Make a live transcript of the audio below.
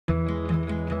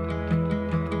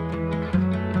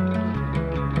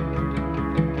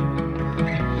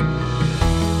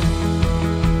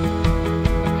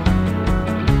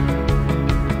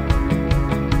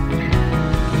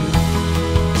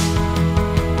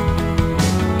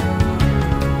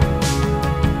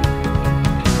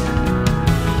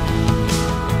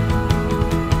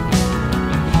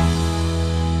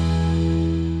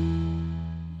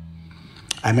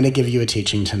I'm going to give you a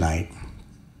teaching tonight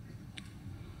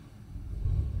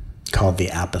called the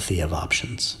Apathy of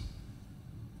Options.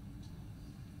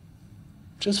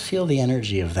 Just feel the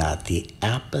energy of that, the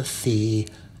apathy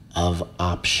of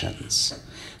options.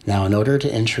 Now, in order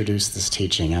to introduce this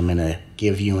teaching, I'm going to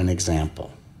give you an example.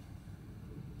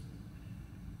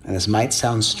 And this might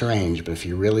sound strange, but if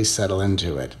you really settle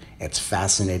into it, it's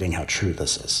fascinating how true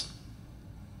this is.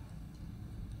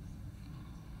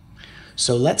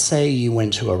 So let's say you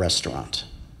went to a restaurant,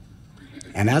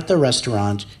 and at the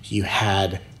restaurant, you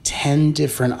had 10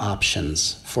 different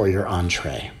options for your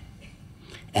entree.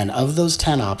 And of those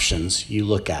 10 options, you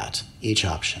look at each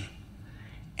option,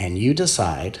 and you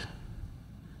decide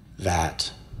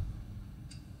that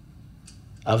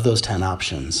of those 10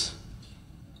 options,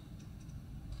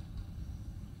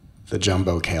 the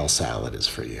jumbo kale salad is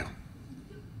for you.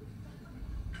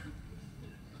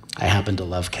 I happen to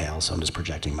love kale, so I'm just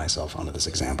projecting myself onto this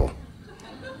example.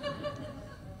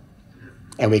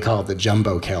 And we call it the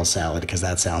jumbo kale salad because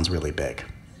that sounds really big.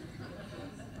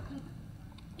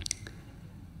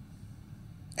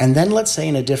 And then let's say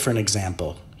in a different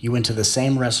example, you went to the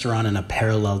same restaurant in a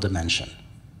parallel dimension,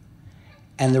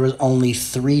 and there was only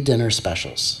 3 dinner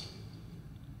specials.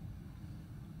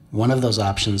 One of those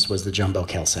options was the jumbo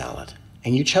kale salad,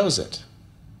 and you chose it.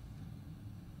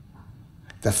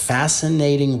 The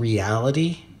fascinating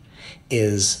reality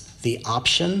is the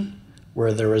option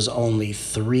where there is only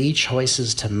 3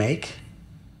 choices to make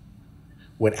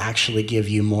would actually give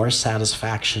you more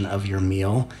satisfaction of your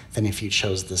meal than if you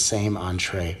chose the same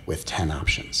entree with 10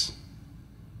 options.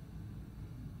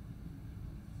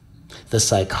 The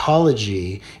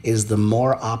psychology is the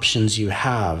more options you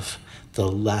have,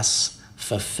 the less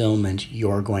fulfillment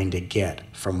you're going to get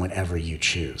from whatever you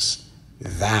choose.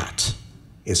 That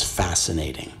is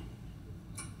fascinating.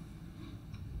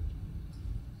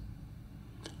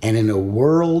 And in a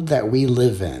world that we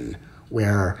live in,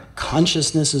 where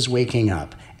consciousness is waking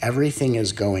up, everything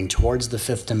is going towards the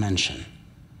 5th dimension.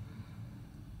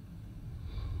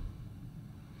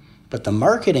 But the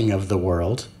marketing of the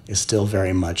world is still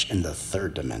very much in the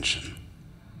 3rd dimension.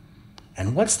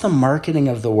 And what's the marketing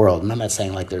of the world? And I'm not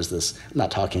saying like there's this, I'm not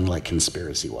talking like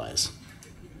conspiracy-wise.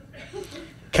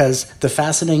 Because the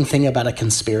fascinating thing about a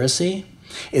conspiracy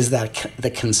is that the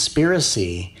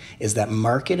conspiracy is that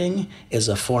marketing is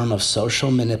a form of social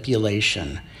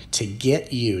manipulation to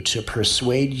get you, to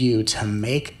persuade you to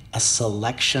make a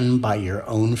selection by your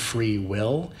own free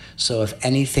will. So if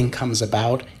anything comes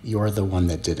about, you're the one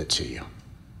that did it to you.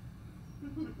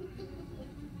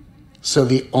 So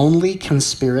the only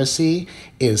conspiracy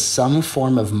is some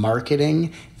form of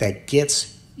marketing that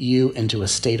gets you into a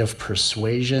state of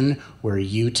persuasion where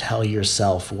you tell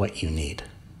yourself what you need,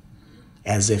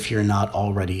 as if you're not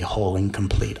already whole and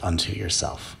complete unto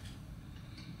yourself.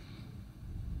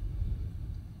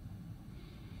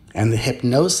 And the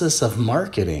hypnosis of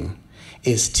marketing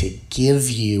is to give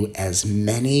you as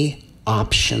many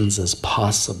options as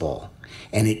possible.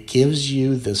 And it gives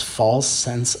you this false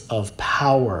sense of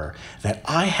power that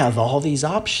I have all these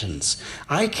options.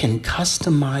 I can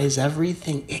customize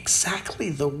everything exactly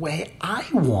the way I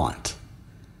want.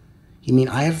 You mean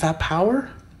I have that power?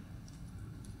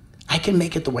 I can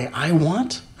make it the way I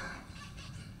want?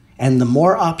 And the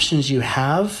more options you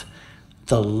have,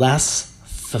 the less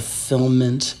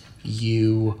fulfillment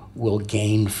you will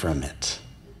gain from it.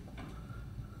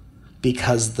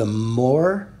 Because the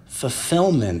more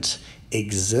fulfillment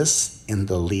exists in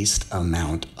the least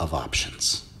amount of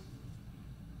options.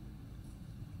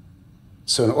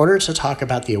 So in order to talk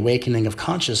about the awakening of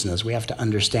consciousness, we have to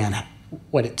understand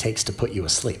what it takes to put you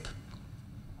asleep.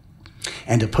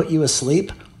 And to put you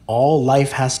asleep, all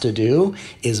life has to do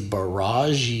is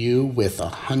barrage you with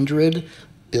 100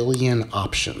 billion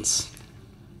options.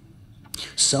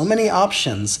 So many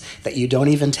options that you don't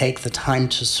even take the time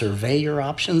to survey your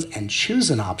options and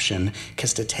choose an option,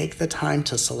 because to take the time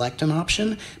to select an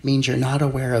option means you're not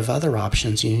aware of other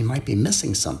options and you might be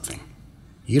missing something.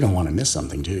 You don't want to miss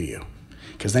something, do you?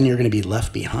 Because then you're going to be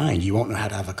left behind. You won't know how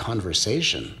to have a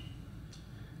conversation.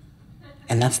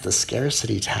 And that's the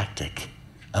scarcity tactic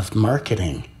of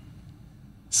marketing.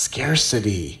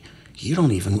 Scarcity.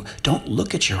 Don't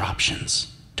look at your options.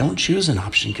 Don't choose an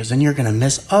option, because then you're going to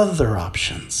miss other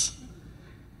options.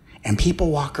 And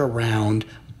people walk around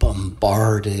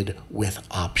bombarded with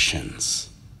options,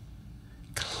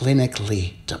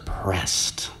 clinically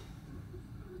depressed,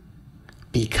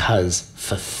 because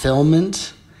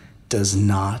fulfillment does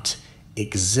not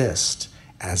exist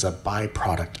as a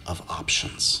byproduct of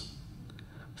options.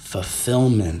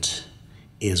 Fulfillment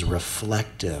is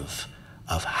reflective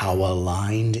of how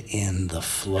aligned in the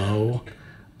flow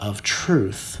of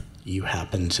truth you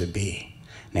happen to be.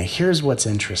 Now, here's what's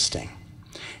interesting.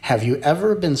 Have you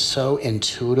ever been so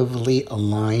intuitively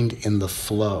aligned in the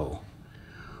flow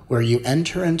where you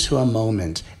enter into a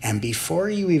moment and before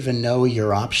you even know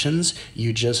your options,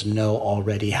 you just know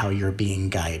already how you're being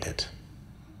guided?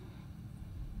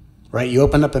 Right? You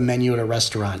open up a menu at a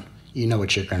restaurant, you know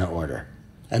what you're going to order.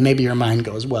 And maybe your mind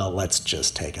goes, well, let's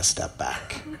just take a step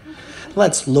back.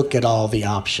 Let's look at all the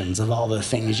options of all the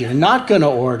things you're not going to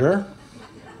order,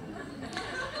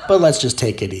 but let's just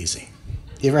take it easy.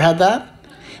 You ever had that?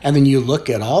 And then you look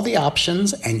at all the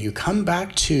options and you come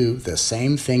back to the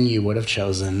same thing you would have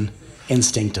chosen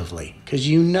instinctively, because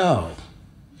you know.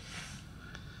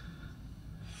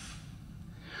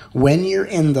 When you're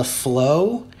in the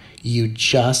flow, you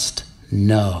just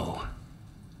know.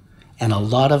 And a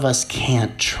lot of us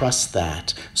can't trust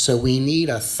that. So we need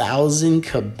 1,000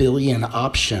 kabillion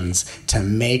options to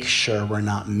make sure we're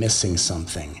not missing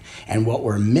something. And what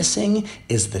we're missing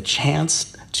is the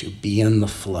chance to be in the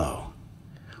flow.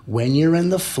 When you're in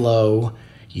the flow,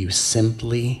 you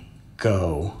simply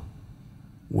go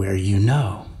where you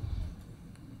know.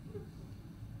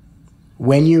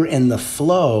 When you're in the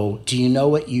flow, do you know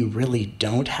what you really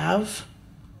don't have?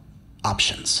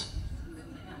 Options.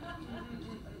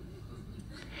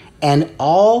 And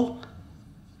all,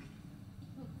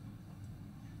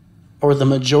 or the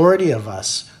majority of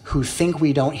us who think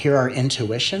we don't hear our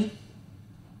intuition,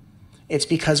 it's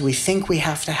because we think we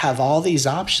have to have all these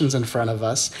options in front of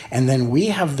us, and then we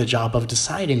have the job of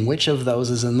deciding which of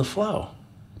those is in the flow.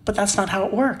 But that's not how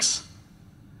it works.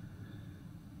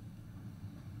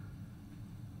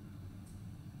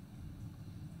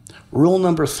 Rule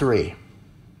number 3.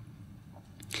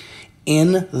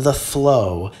 In the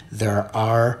flow, there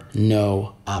are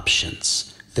no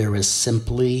options. There is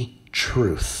simply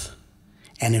truth.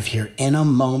 And if you're in a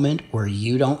moment where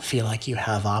you don't feel like you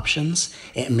have options,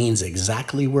 it means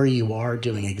exactly where you are,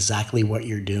 doing exactly what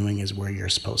you're doing is where you're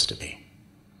supposed to be.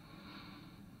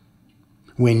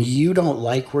 When you don't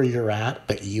like where you're at,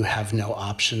 but you have no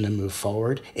option to move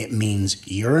forward, it means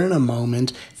you're in a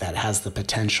moment that has the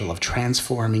potential of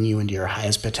transforming you into your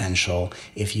highest potential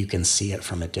if you can see it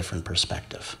from a different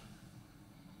perspective.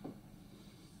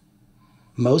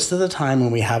 Most of the time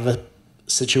when we have a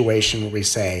situation where we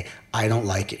say, I don't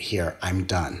like it here, I'm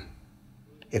done.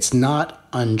 It's not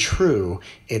untrue,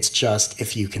 it's just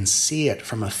if you can see it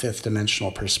from a fifth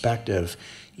dimensional perspective,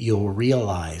 you'll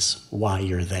realize why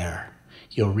you're there.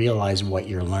 You'll realize what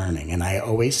you're learning. And I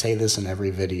always say this in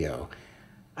every video.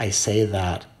 I say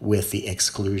that with the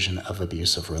exclusion of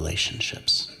abusive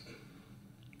relationships.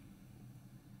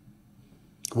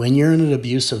 When you're in an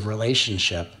abusive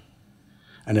relationship,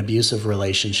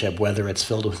 whether it's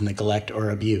filled with neglect or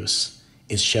abuse,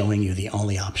 is showing you the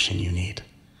only option you need.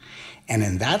 And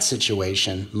in that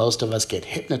situation, most of us get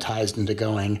hypnotized into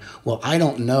going, well, I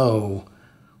don't know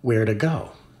where to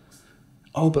go.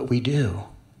 Oh, but we do.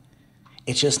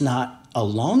 It's just not a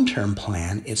long-term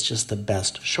plan, it's just the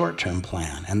best short-term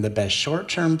plan. And the best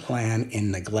short-term plan in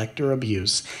neglect or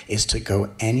abuse is to go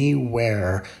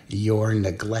anywhere your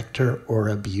neglector or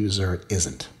abuser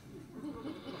isn't.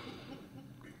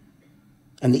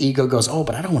 And the ego goes, oh,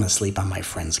 but I don't want to sleep on my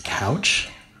friend's couch.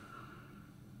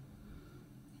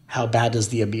 How bad does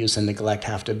the abuse and neglect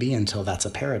have to be until that's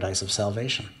a paradise of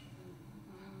salvation?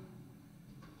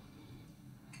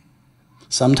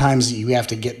 Sometimes you have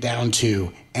to get down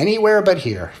to anywhere but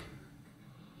here.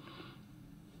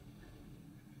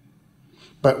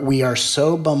 But we are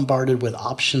so bombarded with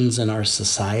options in our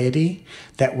society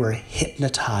that we're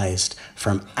hypnotized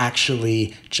from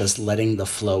actually just letting the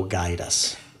flow guide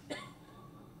us.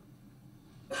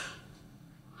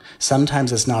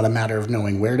 Sometimes it's not a matter of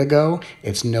knowing where to go,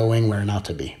 it's knowing where not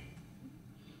to be.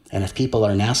 And if people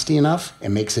are nasty enough, it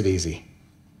makes it easy.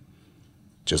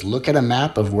 Just look at a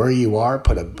map of where you are,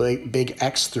 put a big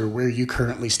X through where you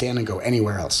currently stand and go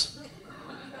anywhere else.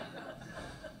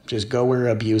 Just go where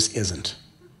abuse isn't.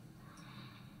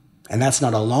 And that's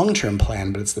not a long-term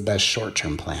plan, but it's the best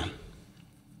short-term plan.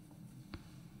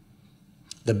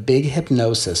 The big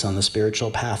hypnosis on the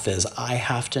spiritual path is I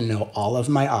have to know all of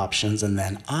my options and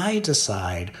then I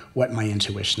decide what my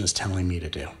intuition is telling me to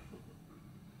do.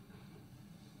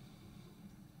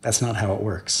 That's not how it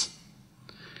works.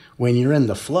 When you're in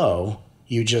the flow,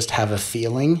 you just have a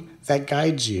feeling that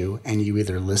guides you and you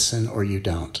either listen or you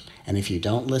don't. And if you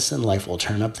don't listen, life will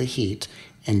turn up the heat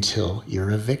until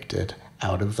you're evicted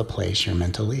out of the place you're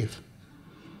meant to leave.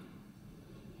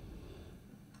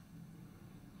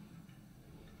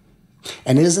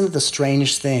 And isn't it the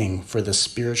strange thing for the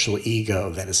spiritual ego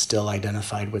that is still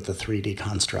identified with the 3D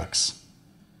constructs?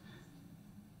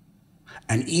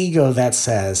 An ego that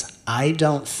says, I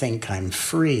don't think I'm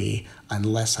free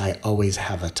unless I always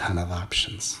have a ton of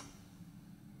options.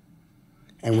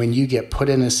 And when you get put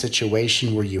in a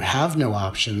situation where you have no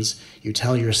options, you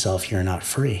tell yourself you're not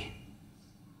free.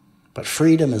 But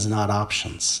freedom is not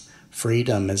options.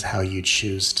 Freedom is how you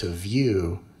choose to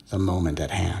view the moment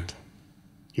at hand.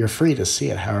 You're free to see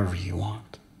it however you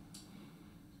want.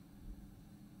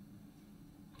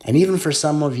 And even for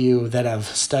some of you that have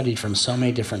studied from so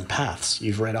many different paths,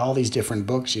 you've read all these different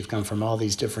books, you've come from all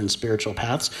these different spiritual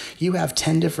paths, you have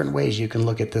 10 different ways you can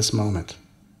look at this moment.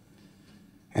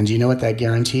 And do you know what that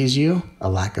guarantees you? A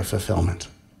lack of fulfillment.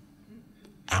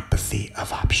 Apathy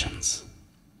of options.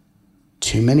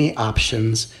 Too many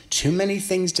options, too many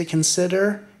things to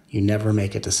consider, you never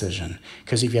make a decision.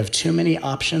 Because if you have too many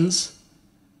options,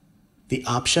 the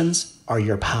options are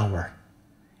your power.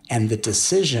 And the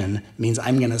decision means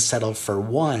I'm going to settle for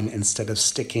one instead of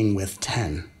sticking with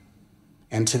 10.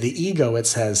 And to the ego, it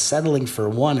says settling for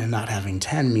one and not having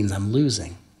 10 means I'm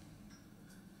losing.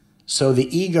 So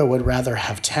the ego would rather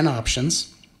have 10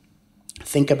 options,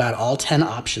 think about all 10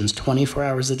 options 24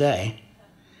 hours a day,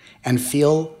 and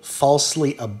feel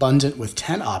falsely abundant with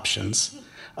 10 options,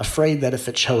 afraid that if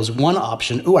it chose one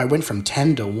option, I went from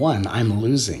 10 to 1, I'm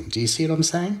losing. Do you see what I'm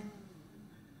saying?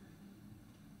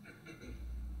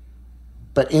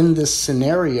 But in this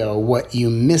scenario, what you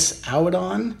miss out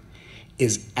on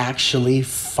is actually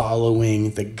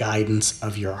following the guidance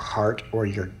of your heart or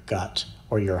your gut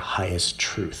or your highest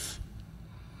truth.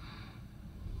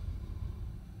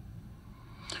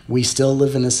 We still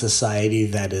live in a society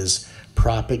that is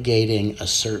propagating a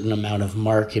certain amount of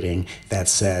marketing that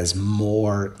says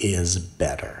more is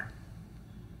better.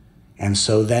 And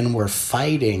so then we're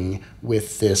fighting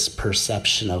with this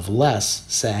perception of less,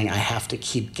 saying I have to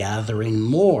keep gathering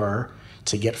more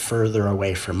to get further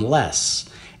away from less.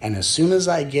 And as soon as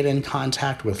I get in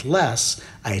contact with less,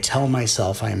 I tell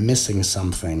myself I'm missing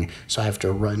something, so I have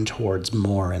to run towards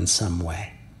more in some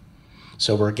way.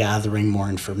 So we're gathering more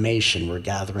information, we're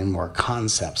gathering more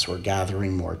concepts, we're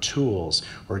gathering more tools,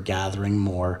 we're gathering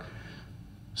more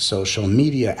social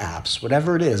media apps,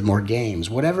 whatever it is, more games,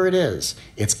 whatever it is.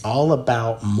 It's all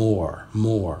about more,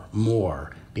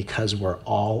 because we're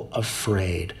all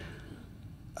afraid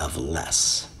of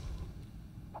less.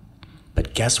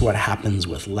 But guess what happens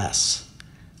with less?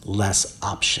 Less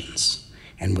options.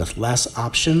 And with less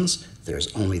options,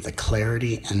 there's only the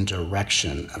clarity and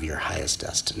direction of your highest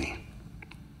destiny.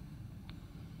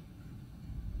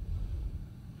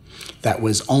 That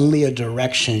was only a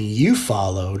direction you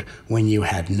followed when you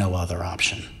had no other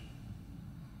option.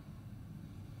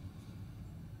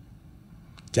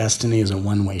 Destiny is a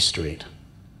one-way street.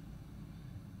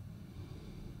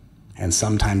 And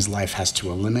sometimes life has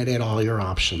to eliminate all your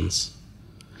options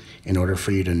in order for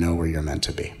you to know where you're meant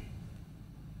to be.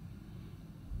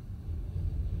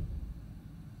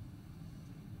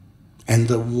 And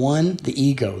the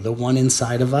ego, the one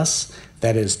inside of us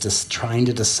that is just trying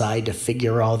to decide to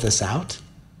figure all this out,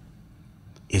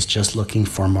 is just looking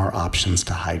for more options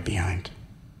to hide behind.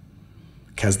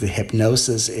 Because the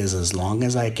hypnosis is as long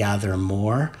as I gather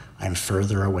more, I'm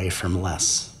further away from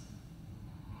less.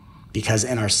 Because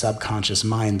in our subconscious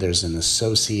mind, there's an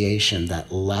association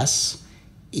that less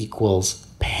equals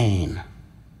pain.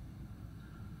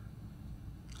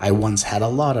 I once had a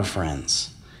lot of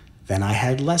friends. Then I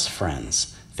had less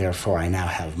friends. Therefore, I now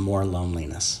have more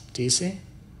loneliness. Do you see?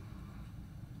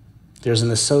 There's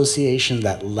an association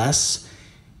that less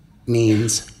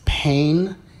means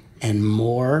pain and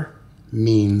more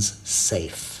means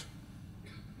safe.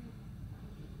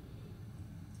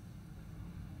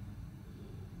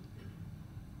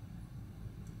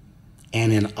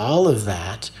 And in all of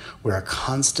that, we're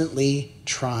constantly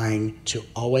trying to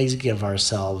always give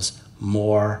ourselves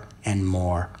more and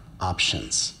more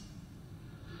options.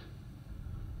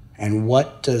 And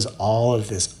what does all of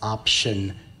this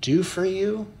option do for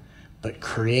you? But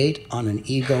create on an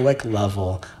egoic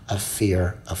level a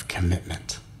fear of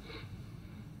commitment.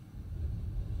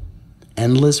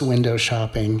 Endless window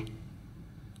shopping,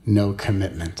 no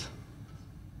commitment.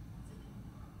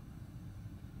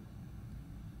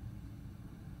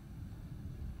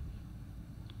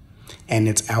 And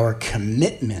it's our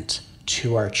commitment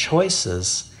to our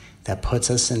choices that puts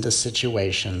us into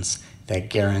situations that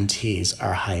guarantees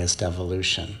our highest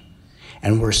evolution.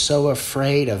 And we're so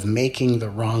afraid of making the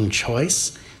wrong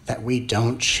choice that we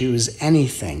don't choose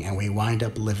anything, and we wind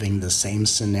up living the same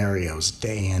scenarios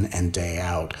day in and day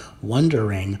out,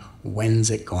 wondering, when's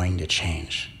it going to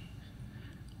change?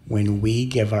 When we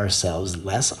give ourselves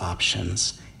less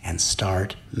options and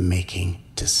start making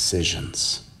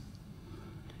decisions.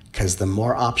 Because the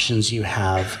more options you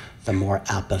have, the more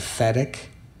apathetic,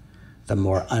 the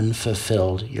more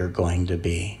unfulfilled you're going to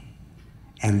be.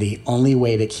 And the only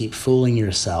way to keep fooling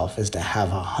yourself is to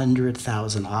have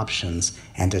 100,000 options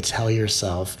and to tell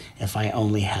yourself, if I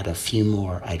only had a few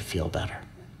more, I'd feel better.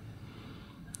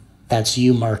 That's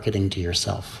you marketing to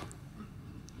yourself.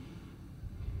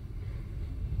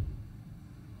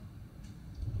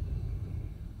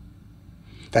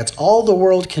 That's all the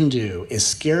world can do, is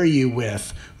scare you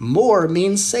with more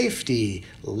means safety,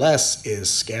 less is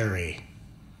scary.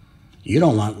 You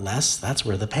don't want less, that's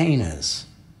where the pain is.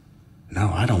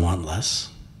 No, I don't want less.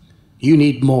 You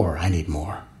need more, I need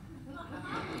more.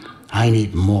 I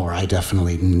need more, I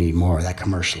definitely need more. That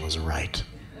commercial is right.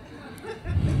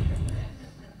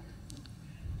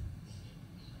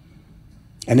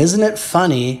 And isn't it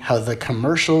funny how the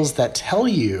commercials that tell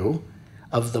you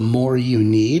of the more you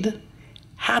need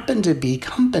happen to be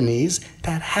companies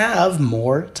that have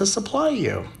more to supply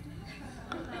you?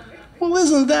 Well,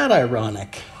 isn't that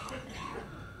ironic?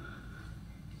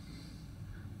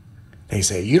 They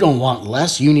say, you don't want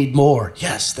less, you need more.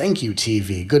 Yes, thank you,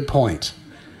 TV, good point.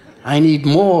 I need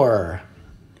more.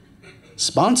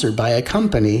 Sponsored by a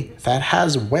company that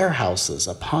has warehouses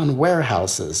upon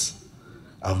warehouses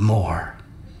of more.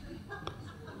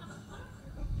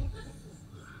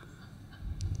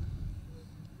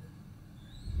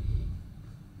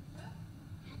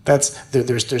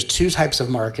 There's two types of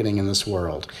marketing in this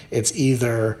world. It's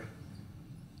either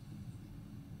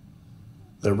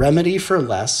the remedy for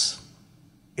less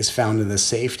is found in the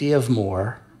safety of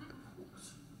more,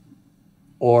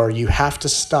 or you have to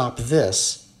stop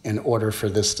this in order for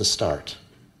this to start.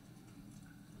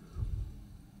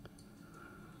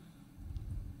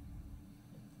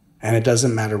 And it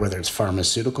doesn't matter whether it's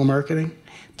pharmaceutical marketing,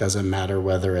 it doesn't matter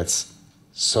whether it's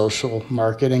social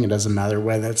marketing, it doesn't matter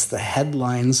whether it's the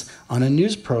headlines on a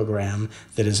news program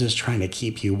that is just trying to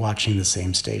keep you watching the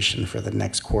same station for the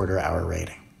next quarter-hour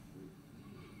rating.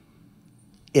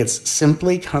 It's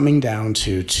simply coming down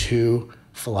to two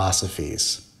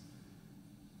philosophies.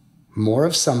 More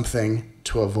of something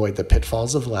to avoid the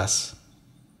pitfalls of less,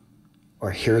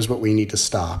 or here's what we need to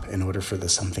stop in order for the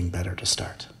something better to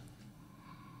start.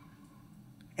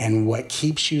 And what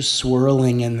keeps you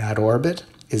swirling in that orbit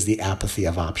is the apathy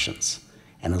of options.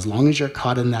 And as long as you're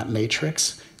caught in that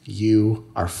matrix,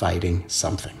 you are fighting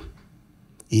something,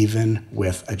 even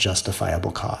with a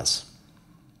justifiable cause.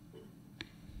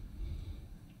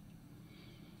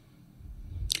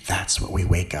 That's what we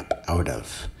wake up out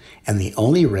of. And the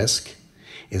only risk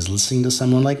is listening to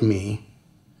someone like me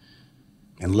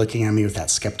and looking at me with that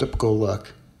skeptical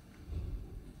look,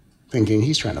 thinking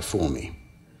he's trying to fool me.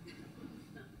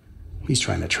 He's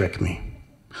trying to trick me.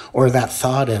 Or that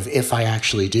thought of, if I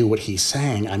actually do what he's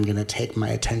saying, I'm going to take my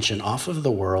attention off of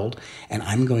the world and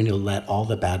I'm going to let all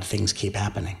the bad things keep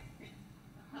happening.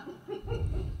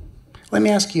 Let me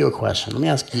ask you a question. Let me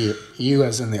ask you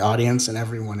as in the audience and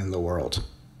everyone in the world.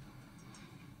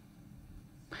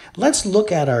 Let's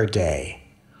look at our day.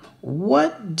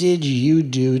 What did you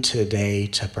do today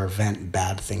to prevent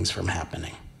bad things from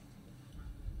happening?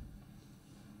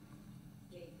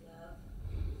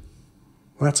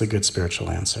 Well, that's a good spiritual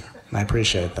answer, and I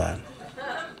appreciate that.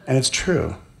 And it's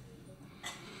true.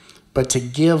 But to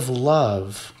give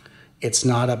love, it's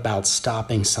not about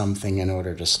stopping something in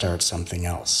order to start something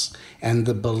else. And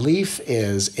the belief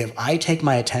is, if I take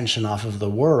my attention off of the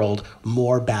world,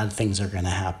 more bad things are going to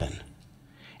happen.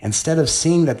 Instead of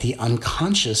seeing that the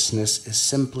unconsciousness is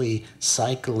simply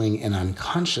cycling in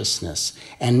unconsciousness,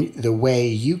 and the way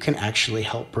you can actually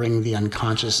help bring the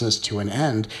unconsciousness to an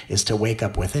end is to wake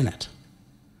up within it.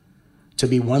 To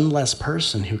be one less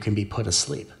person who can be put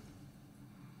asleep.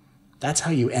 That's how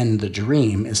you end the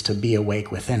dream, is to be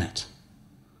awake within it.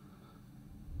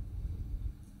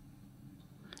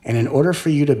 And in order for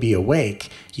you to be awake,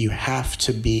 you have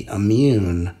to be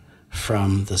immune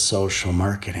from the social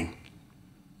marketing.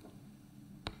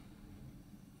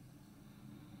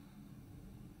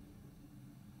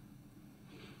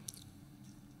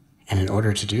 And in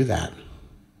order to do that,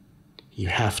 you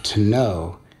have to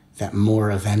know that more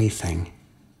of anything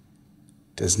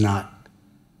does not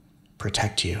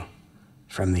protect you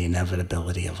from the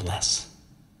inevitability of less.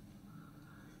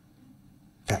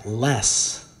 That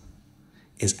less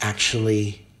is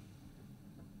actually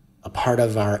a part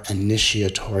of our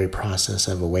initiatory process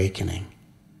of awakening.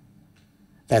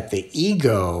 That the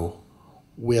ego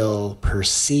will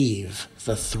perceive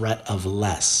the threat of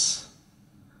less.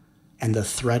 And the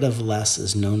threat of less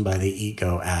is known by the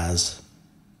ego as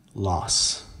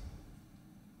loss.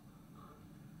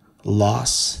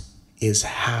 Loss is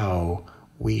how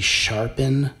we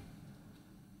sharpen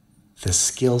the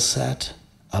skill set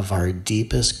of our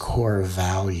deepest core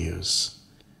values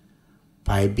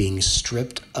by being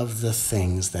stripped of the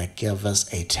things that give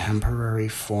us a temporary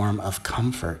form of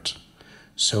comfort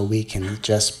so we can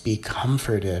just be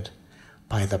comforted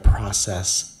by the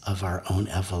process of our own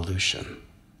evolution.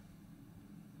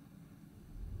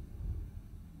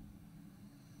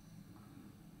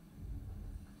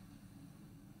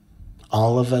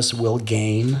 All of us will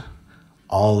gain,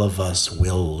 all of us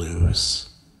will lose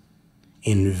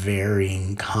in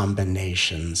varying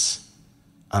combinations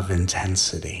of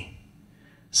intensity.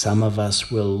 Some of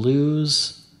us will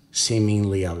lose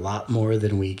seemingly a lot more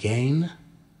than we gain,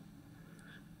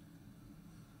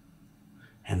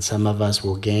 and some of us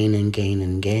will gain and gain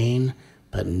and gain,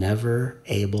 but never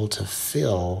able to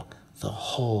fill the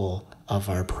whole of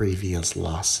our previous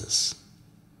losses.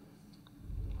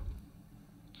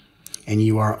 And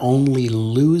you are only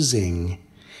losing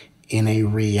in a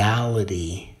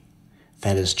reality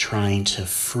that is trying to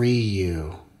free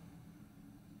you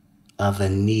of a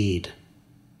need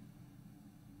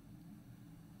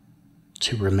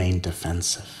to remain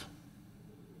defensive.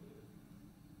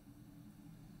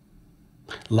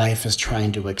 Life is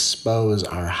trying to expose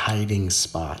our hiding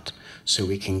spot so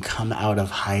we can come out of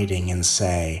hiding and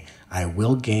say, I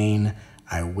will gain,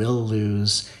 I will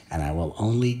lose, and I will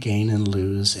only gain and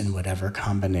lose in whatever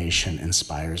combination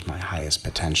inspires my highest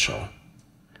potential.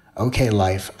 Okay,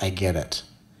 life, I get it.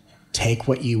 Take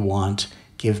what you want,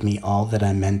 give me all that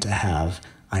I'm meant to have.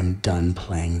 I'm done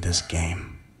playing this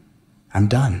game. I'm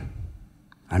done.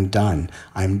 I'm done.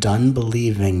 I'm done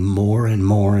believing more and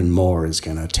more and more is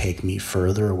going to take me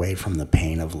further away from the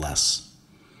pain of less.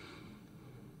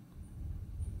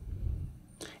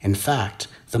 In fact,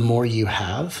 the more you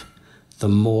have, the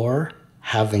more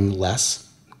having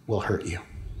less will hurt you.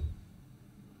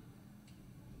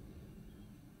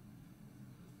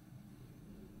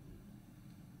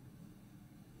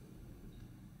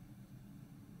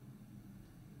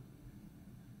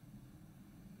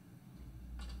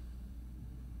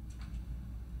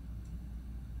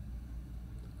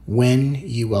 When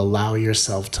you allow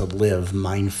yourself to live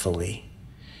mindfully,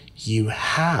 you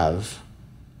have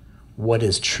what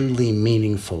is truly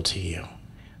meaningful to you,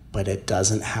 but it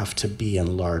doesn't have to be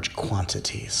in large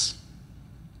quantities.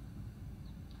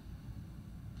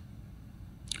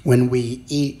 When we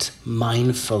eat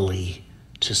mindfully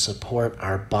to support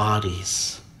our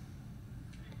bodies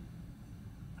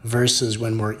versus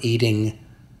when we're eating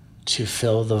to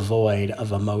fill the void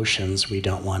of emotions we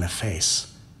don't want to face.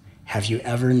 Have you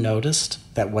ever noticed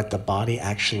that what the body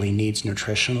actually needs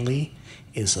nutritionally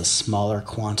is a smaller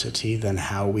quantity than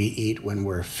how we eat when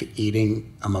we're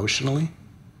eating emotionally?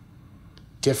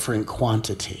 Different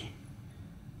quantity.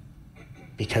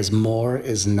 Because more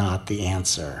is not the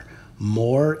answer.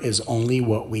 More is only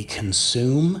what we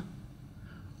consume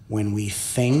when we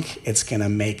think it's going to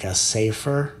make us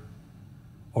safer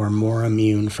or more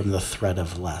immune from the threat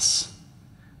of less.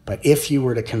 But if you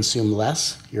were to consume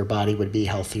less, your body would be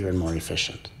healthier and more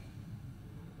efficient.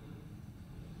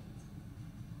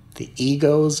 The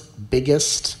ego's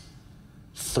biggest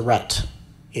threat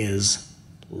is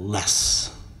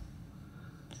less.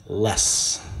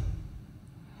 Less.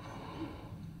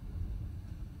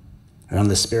 And on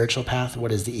the spiritual path,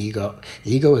 what is the ego?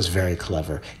 The ego is very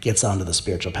clever, gets onto the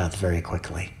spiritual path very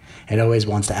quickly. It always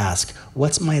wants to ask,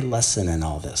 what's my lesson in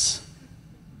all this?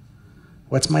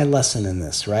 What's my lesson in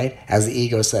this, right? As the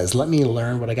ego says, let me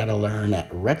learn what I got to learn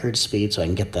at record speed so I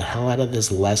can get the hell out of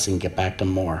this less and get back to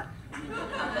more.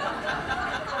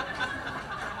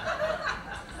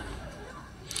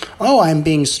 Oh, I'm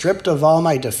being stripped of all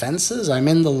my defenses. I'm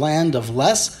in the land of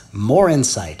less, more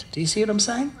insight. Do you see what I'm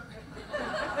saying?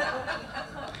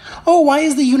 Oh, why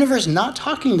is the universe not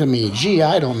talking to me? Gee,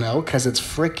 I don't know, because it's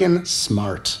frickin'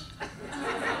 smart.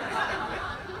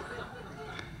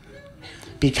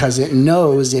 Because it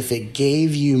knows if it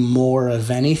gave you more of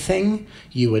anything,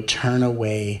 you would turn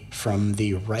away from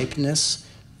the ripeness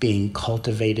being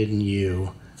cultivated in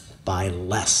you by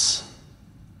less.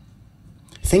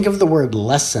 Think of the word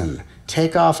lesson.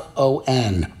 Take off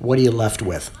O-N. What are you left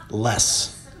with?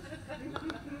 Less.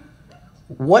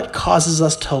 What causes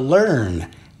us to learn?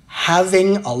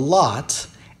 Having a lot,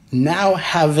 now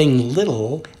having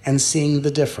little, and seeing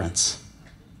the difference.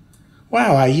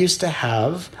 Wow, I used to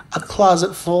have a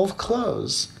closet full of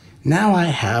clothes. Now I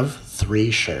have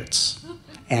 3 shirts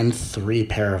and 3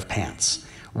 pair of pants.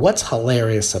 What's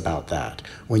hilarious about that?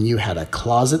 When you had a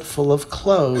closet full of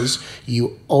clothes,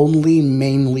 you only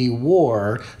mainly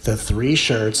wore the 3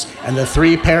 shirts and the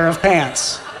 3 pair of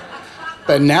pants.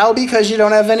 But now because you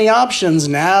don't have any options,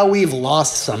 now we've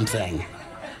lost something.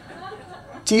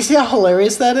 Do you see how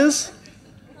hilarious that is?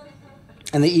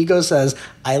 And the ego says,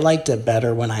 I liked it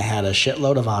better when I had a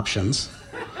shitload of options.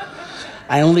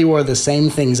 I only wore the same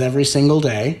things every single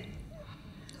day,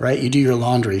 right? You do your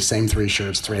laundry, same 3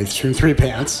 shirts, three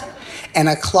pants, and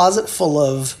a closet full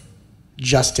of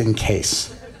just in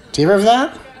case. Do you ever have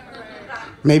that?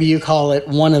 Maybe you call it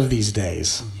one of these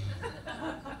days,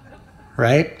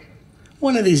 right?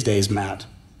 One of these days, Matt,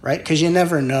 right? Because you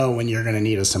never know when you're going to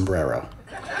need a sombrero.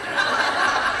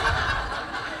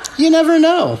 You never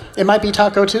know. It might be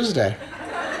Taco Tuesday.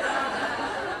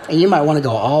 And you might want to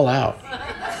go all out.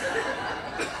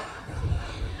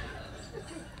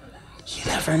 You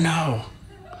never know.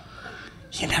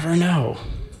 You never know.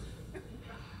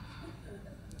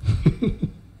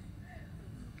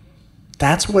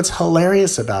 That's what's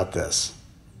hilarious about this.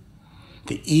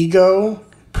 The ego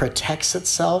protects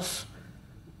itself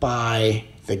by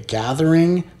the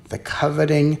gathering, the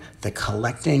coveting, the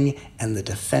collecting, and the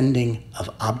defending of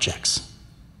objects.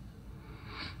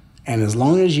 And as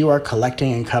long as you are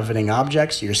collecting and coveting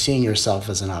objects, you're seeing yourself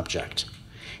as an object.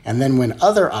 And then when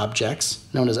other objects,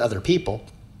 known as other people,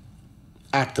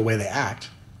 act the way they act,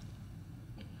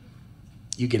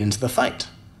 you get into the fight.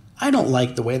 I don't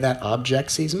like the way that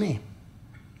object sees me.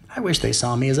 I wish they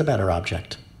saw me as a better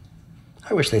object.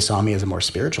 I wish they saw me as a more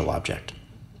spiritual object.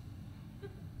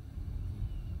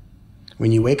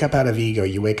 When you wake up out of ego,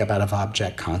 you wake up out of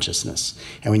object consciousness.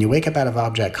 And when you wake up out of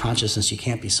object consciousness, you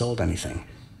can't be sold anything.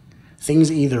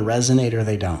 Things either resonate or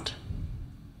they don't.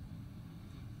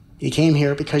 You came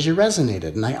here because you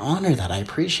resonated, and I honor that. I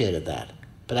appreciated that.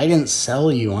 But I didn't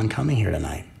sell you on coming here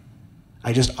tonight.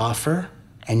 I just offer,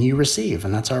 and you receive,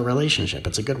 and that's our relationship.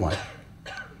 It's a good one.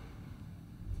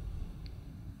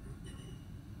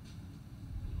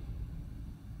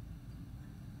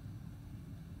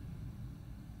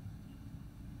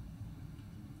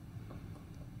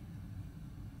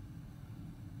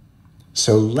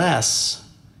 So less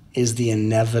is the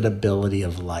inevitability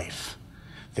of life,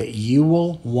 that you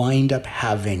will wind up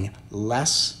having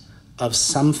less of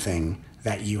something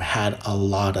that you had a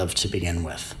lot of to begin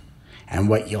with. And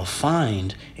what you'll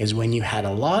find is when you had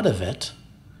a lot of it,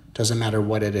 doesn't matter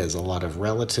what it is, a lot of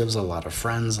relatives, a lot of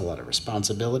friends, a lot of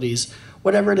responsibilities,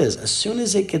 whatever it is, as soon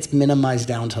as it gets minimized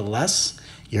down to less,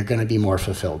 you're going to be more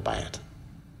fulfilled by it.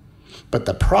 But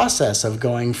the process of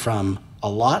going from a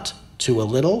lot to a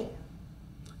little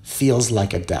feels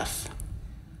like a death.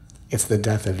 It's the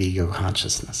death of ego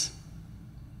consciousness.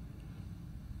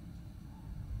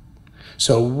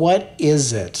 So what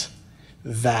is it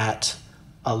that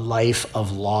a life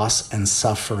of loss and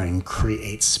suffering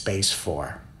creates space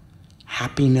for?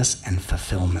 Happiness and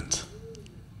fulfillment.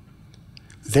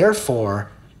 Therefore,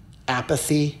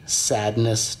 apathy,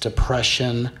 sadness,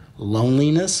 depression,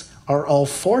 loneliness are all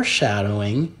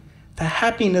foreshadowing the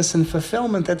happiness and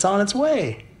fulfillment that's on its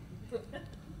way.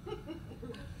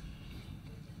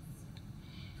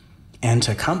 And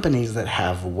to companies that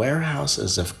have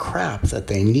warehouses of crap that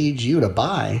they need you to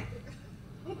buy,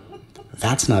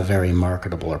 that's not very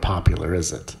marketable or popular,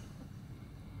 is it?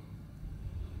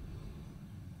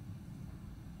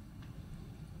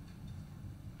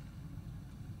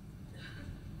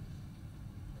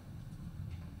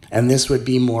 And this would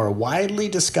be more widely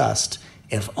discussed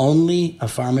if only a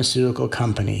pharmaceutical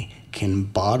company can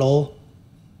bottle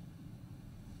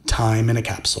time in a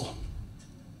capsule.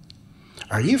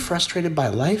 Are you frustrated by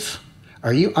life?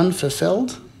 Are you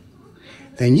unfulfilled?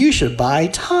 Then you should buy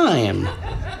time.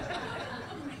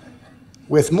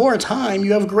 With more time,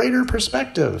 you have greater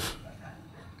perspective,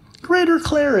 greater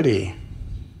clarity.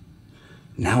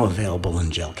 Now available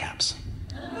in gel caps.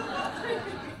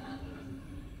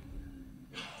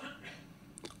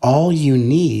 All you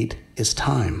need is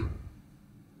time.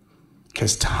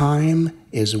 Because time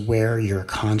is where your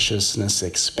consciousness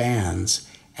expands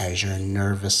as your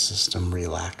nervous system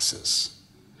relaxes.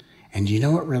 And you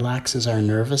know what relaxes our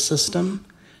nervous system?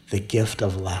 The gift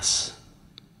of less.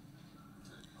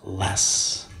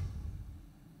 Less.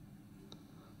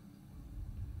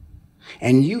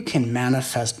 And you can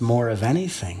manifest more of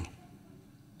anything.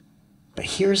 But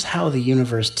here's how the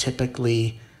universe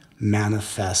typically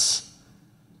manifests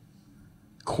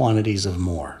quantities of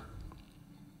more.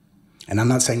 And I'm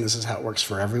not saying this is how it works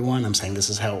for everyone. I'm saying this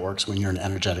is how it works when you're an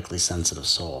energetically sensitive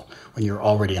soul, when you're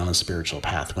already on a spiritual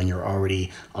path, when you're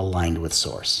already aligned with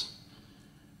Source.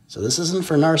 So this isn't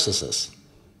for narcissists.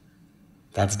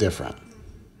 That's different.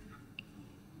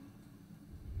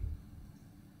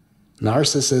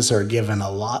 Narcissists are given a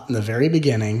lot in the very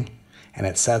beginning, and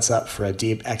it sets up for a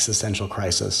deep existential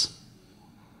crisis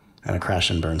and a crash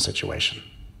and burn situation.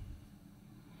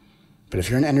 But if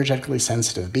you're an energetically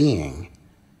sensitive being,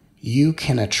 you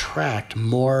can attract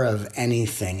more of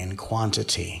anything in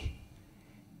quantity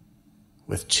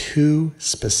with two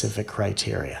specific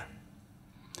criteria.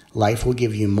 Life will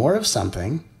give you more of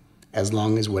something as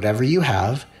long as whatever you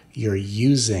have, you're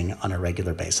using on a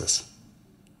regular basis.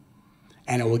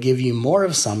 And it will give you more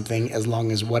of something as long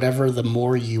as whatever the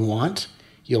more you want,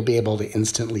 you'll be able to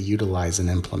instantly utilize and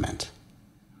implement.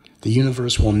 The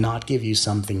universe will not give you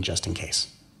something just in case.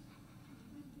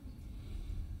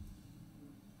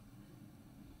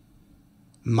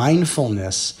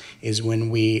 Mindfulness is when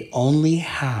we only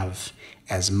have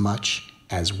as much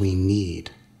as we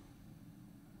need.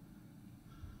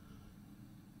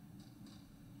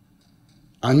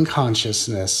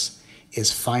 Unconsciousness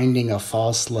is finding a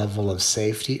false level of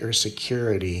safety or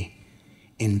security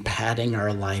in padding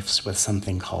our lives with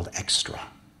something called extra,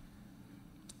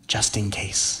 just in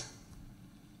case.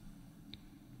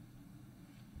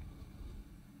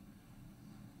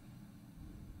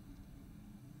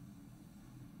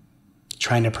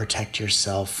 Trying to protect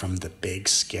yourself from the big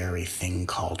scary thing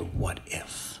called what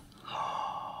if.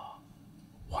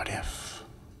 What if?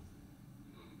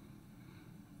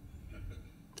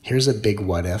 Here's a big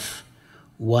what if.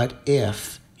 What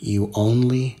if you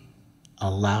only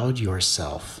allowed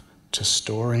yourself to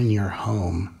store in your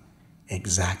home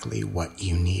exactly what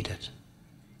you needed?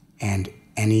 And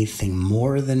anything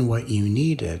more than what you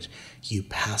needed, you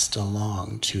passed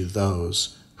along to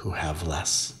those who have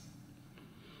less.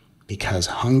 Because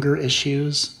hunger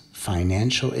issues,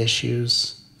 financial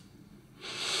issues,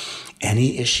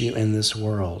 any issue in this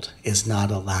world is not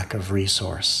a lack of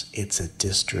resource, it's a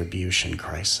distribution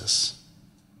crisis.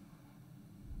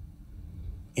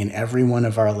 In every one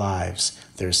of our lives,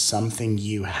 there's something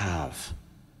you have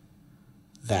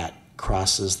that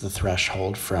crosses the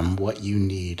threshold from what you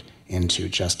need into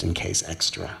just in case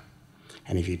extra.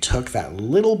 And if you took that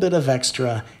little bit of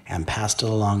extra and passed it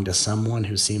along to someone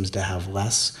who seems to have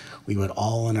less, we would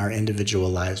all in our individual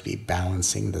lives be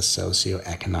balancing the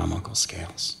socioeconomical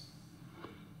scales.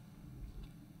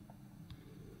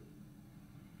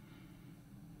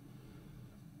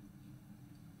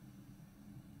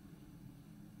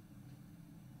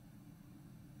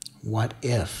 What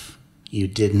if you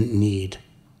didn't need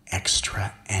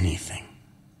extra anything?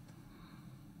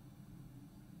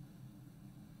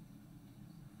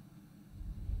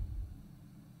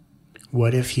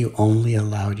 What if you only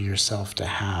allowed yourself to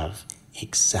have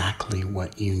exactly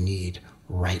what you need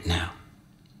right now?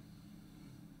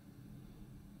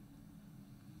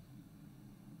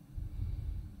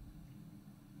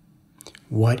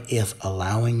 What if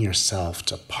allowing yourself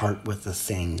to part with the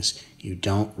things you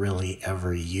don't really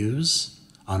ever use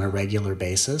on a regular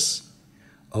basis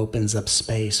opens up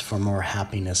space for more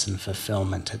happiness and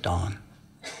fulfillment to dawn?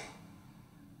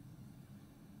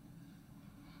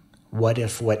 What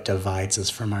if what divides us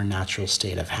from our natural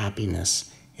state of happiness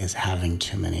is having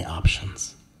too many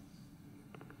options?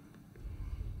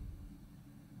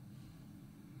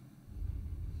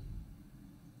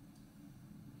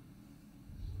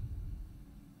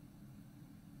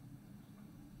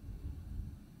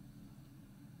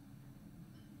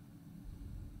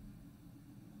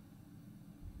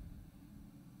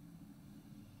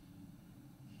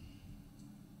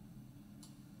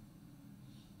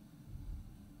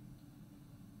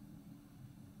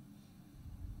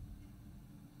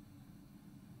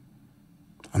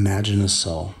 Imagine a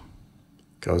soul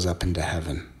goes up into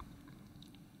heaven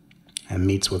and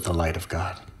meets with the light of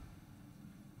God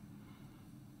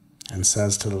and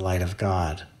says to the light of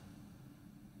God,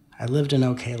 I lived an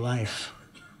okay life,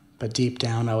 but deep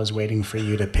down I was waiting for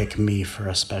you to pick me for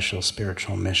a special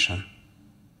spiritual mission.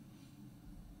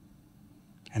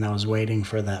 And I was waiting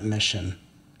for that mission,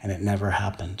 and it never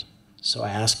happened. So I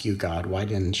ask you, God, why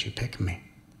didn't you pick me?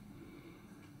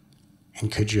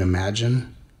 And could you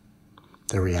imagine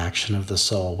the reaction of the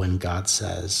soul when God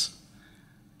says,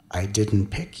 I didn't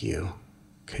pick you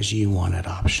because you wanted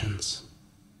options?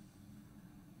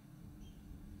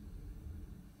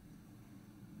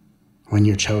 When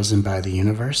you're chosen by the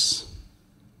universe,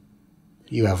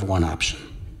 you have one option,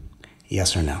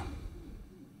 yes or no.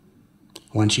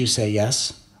 Once you say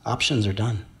yes, options are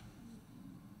done.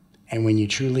 And when you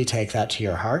truly take that to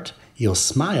your heart, you'll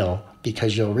smile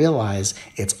because you'll realize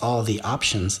it's all the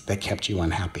options that kept you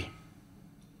unhappy.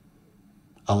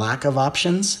 A lack of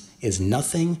options is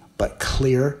nothing but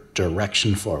clear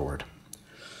direction forward.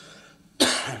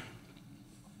 A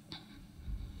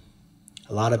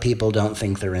lot of people don't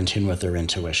think they're in tune with their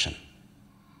intuition.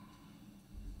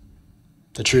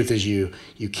 The truth is you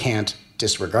can't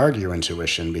disregard your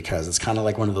intuition because it's kind of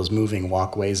like one of those moving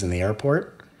walkways in the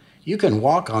airport. You can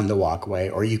walk on the walkway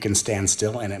or you can stand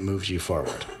still and it moves you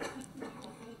forward.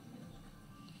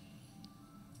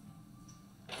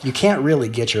 You can't really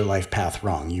get your life path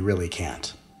wrong. You really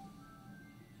can't.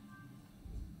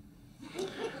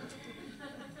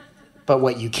 But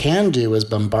what you can do is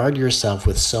bombard yourself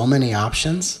with so many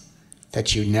options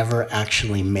that you never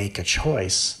actually make a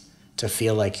choice to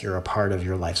feel like you're a part of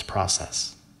your life's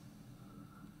process.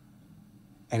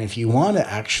 And if you want to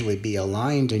actually be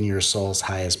aligned in your soul's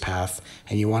highest path,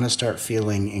 and you want to start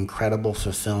feeling incredible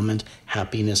fulfillment,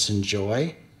 happiness, and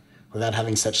joy, without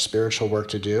having such spiritual work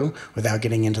to do, without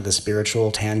getting into the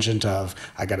spiritual tangent of,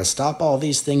 I got to stop all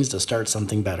these things to start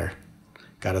something better.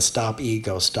 Got to stop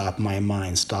ego, stop my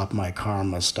mind, stop my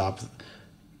karma, stop,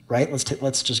 right?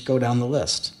 Let's just go down the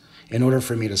list. In order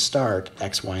for me to start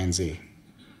X, Y, and Z.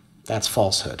 That's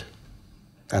falsehood.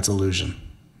 That's illusion.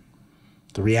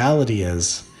 The reality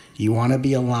is, you want to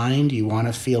be aligned, you want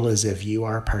to feel as if you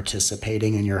are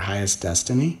participating in your highest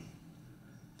destiny,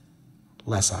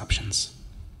 less options.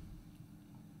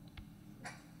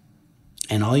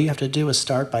 And all you have to do is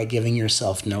start by giving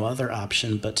yourself no other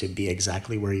option but to be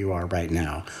exactly where you are right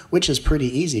now, which is pretty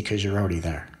easy because you're already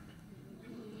there.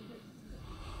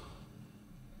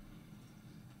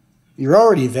 You're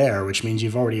already there, which means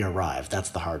you've already arrived. That's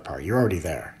the hard part. You're already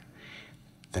there.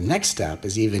 The next step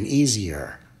is even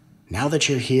easier. Now that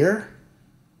you're here,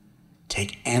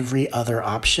 take every other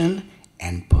option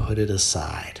and put it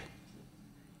aside.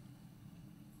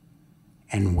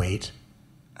 And wait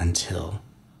until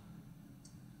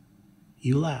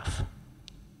you laugh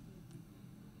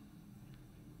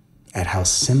at how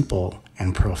simple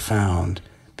and profound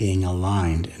being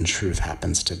aligned in truth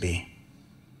happens to be.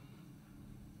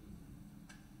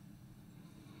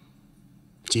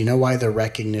 Do you know why the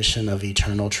recognition of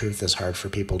eternal truth is hard for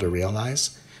people to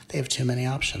realize? They have too many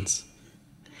options.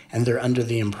 And they're under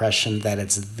the impression that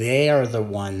they are the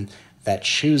one that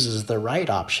chooses the right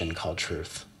option called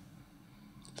truth.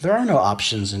 There are no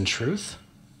options in truth.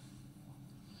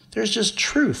 There's just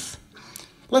truth.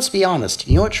 Let's be honest.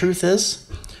 You know what truth is?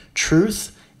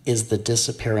 Truth is the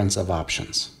disappearance of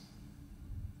options.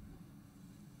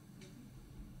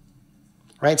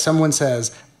 Right? Someone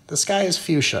says, the sky is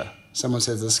fuchsia. Someone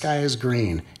says, the sky is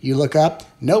green. You look up,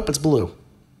 nope, it's blue.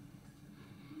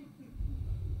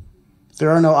 There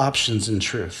are no options in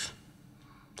truth.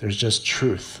 There's just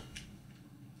truth.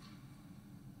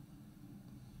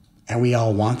 And we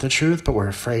all want the truth, but we're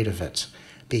afraid of it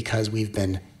because we've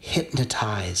been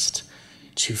hypnotized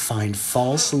to find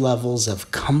false levels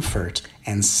of comfort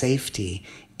and safety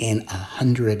in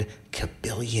 100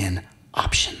 kabillion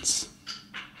options.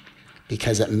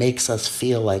 Because it makes us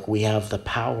feel like we have the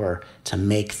power to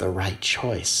make the right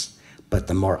choice. But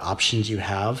the more options you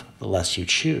have, the less you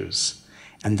choose.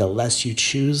 And the less you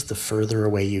choose, the further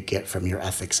away you get from your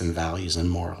ethics and values and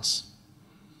morals.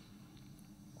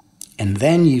 And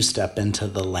then you step into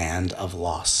the land of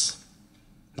loss,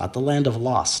 not the land of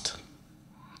lost.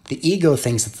 The ego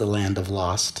thinks it's the land of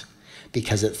lost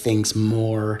because it thinks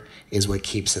more is what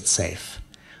keeps it safe.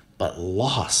 But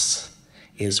loss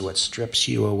is what strips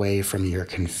you away from your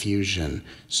confusion,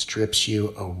 strips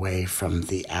you away from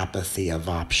the apathy of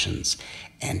options,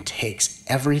 and takes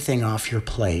everything off your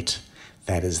plate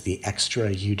that is the extra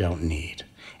you don't need,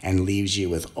 and leaves you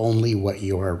with only what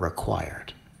you are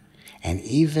required. And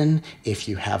even if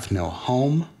you have no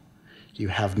home, you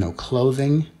have no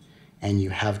clothing, and you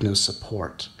have no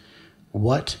support,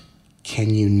 what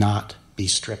can you not be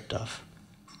stripped of?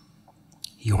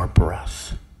 Your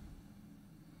breath.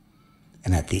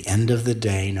 And at the end of the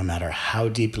day, no matter how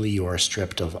deeply you are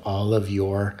stripped of all of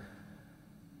your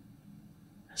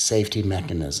safety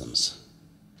mechanisms,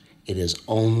 it is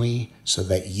only so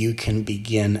that you can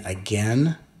begin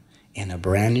again in a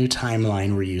brand new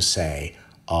timeline where you say,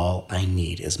 all I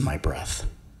need is my breath.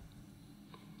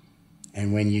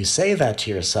 And when you say that to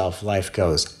yourself, life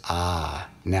goes,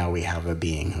 now we have a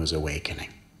being who's awakening.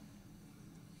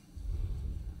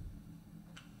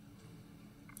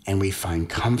 And we find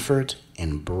comfort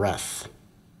in breath.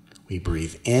 We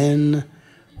breathe in,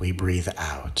 we breathe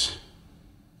out.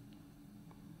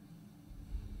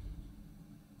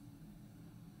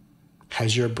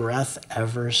 Has your breath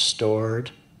ever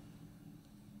stored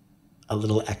a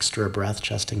little extra breath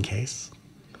just in case?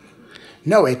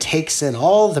 No, it takes in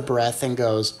all the breath and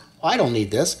goes, I don't need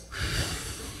this.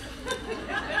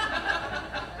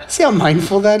 See how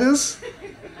mindful that is?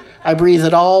 I breathe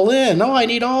it all in. Oh, I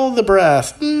need all the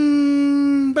breath.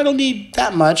 I don't need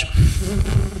that much.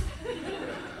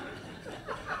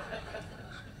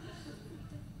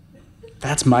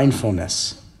 That's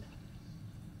mindfulness.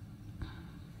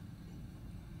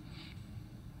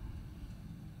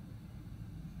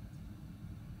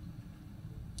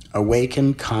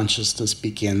 Awakened consciousness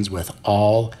begins with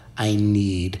all I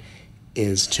need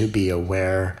is to be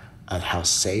aware of how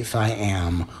safe I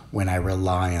am when I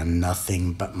rely on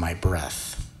nothing but my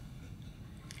breath.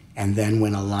 And then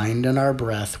when aligned in our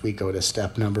breath, we go to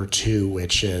step number 2,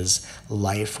 which is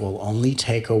life will only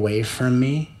take away from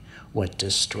me what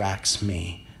distracts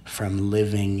me from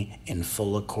living in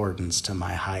full accordance to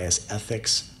my highest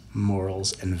ethics,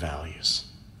 morals, and values.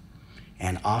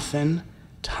 And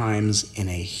oftentimes in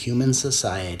a human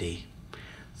society,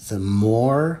 the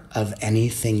more of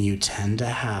anything you tend to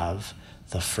have,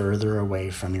 the further away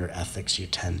from your ethics you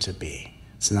tend to be.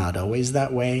 It's not always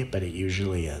that way, but it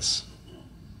usually is.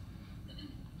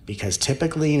 Because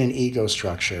typically in an ego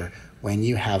structure, when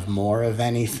you have more of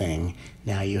anything,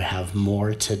 now you have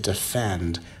more to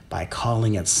defend by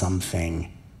calling it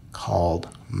something called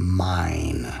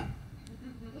mine.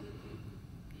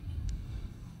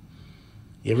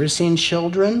 You ever seen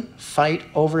children fight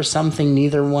over something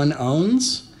neither one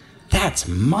owns? That's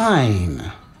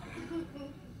mine.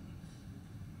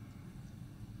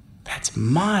 That's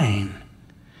mine.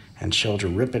 And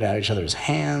children rip it out of each other's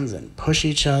hands and push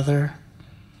each other.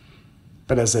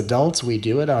 But as adults, we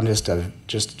do it on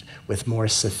just with more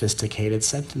sophisticated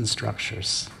sentence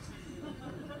structures.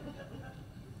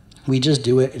 We just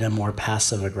do it in a more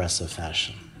passive-aggressive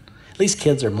fashion. At least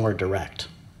kids are more direct.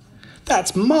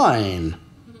 That's mine.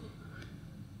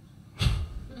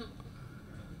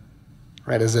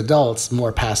 Right, as adults,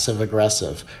 more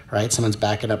passive-aggressive, right? Someone's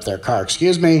backing up their car.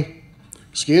 Excuse me,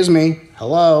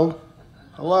 hello.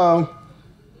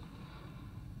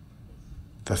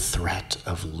 The threat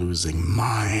of losing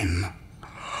mine.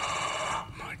 Oh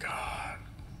my God.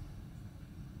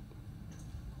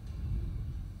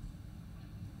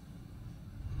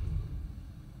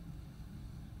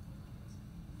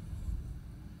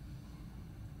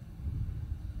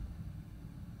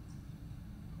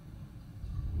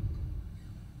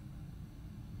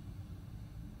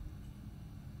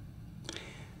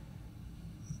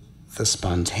 The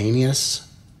spontaneous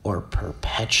or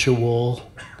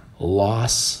perpetual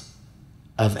loss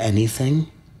of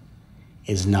anything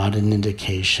is not an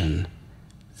indication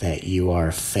that you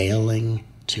are failing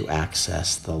to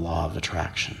access the law of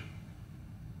attraction.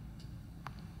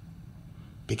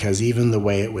 Because even the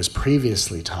way it was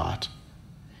previously taught,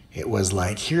 it was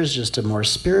like, here's just a more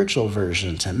spiritual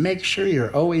version to make sure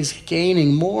you're always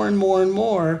gaining more and more and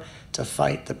more to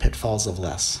fight the pitfalls of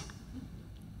less.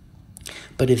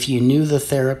 But if you knew the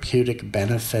therapeutic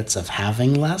benefits of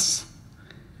having less,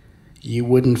 you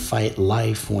wouldn't fight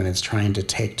life when it's trying to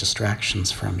take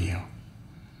distractions from you.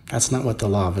 That's not what the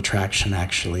law of attraction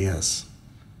actually is.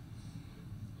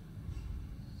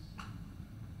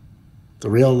 The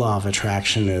real law of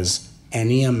attraction is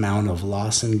any amount of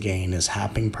loss and gain is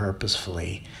happening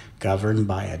purposefully, governed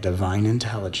by a divine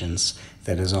intelligence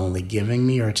that is only giving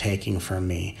me or taking from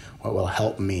me what will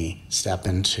help me step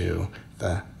into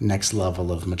the next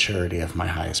level of maturity of my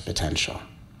highest potential.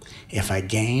 If I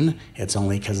gain, it's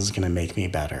only because it's going to make me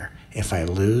better. If I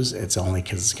lose, it's only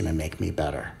because it's going to make me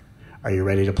better. Are you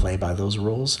ready to play by those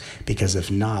rules? Because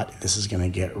if not, this is going to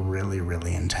get really,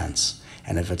 really intense.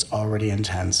 And if it's already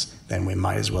intense, then we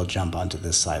might as well jump onto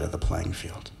this side of the playing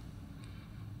field.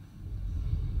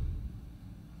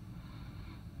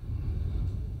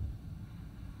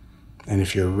 And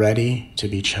if you're ready to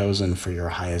be chosen for your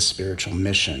highest spiritual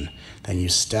mission, then you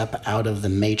step out of the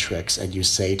matrix and you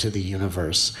say to the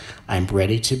universe, I'm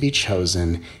ready to be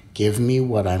chosen. Give me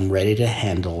what I'm ready to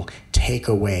handle. Take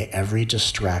away every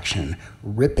distraction.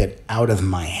 Rip it out of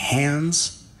my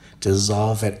hands.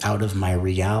 Dissolve it out of my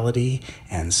reality.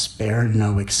 And spare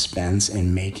no expense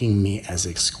in making me as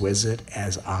exquisite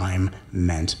as I'm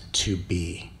meant to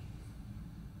be.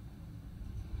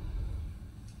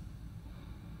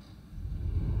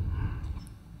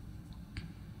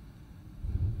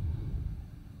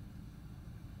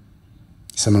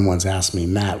 Someone once asked me,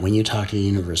 Matt, when you talk to the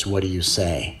universe, what do you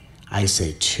say? I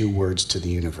say 2 words to the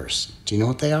universe. Do you know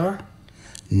what they are?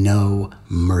 No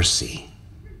mercy.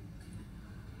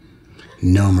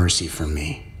 No mercy for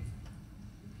me.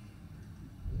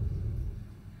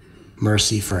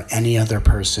 Mercy for any other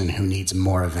person who needs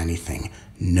more of anything.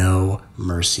 No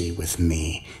mercy with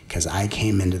me, because I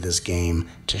came into this game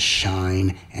to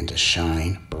shine and to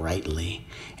shine brightly.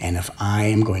 And if I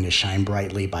am going to shine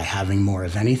brightly by having more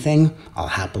of anything, I'll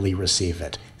happily receive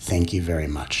it. Thank you very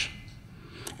much.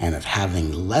 And if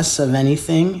having less of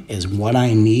anything is what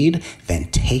I need,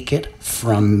 then take it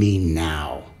from me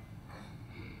now.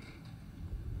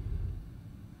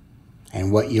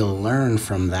 And what you'll learn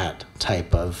from that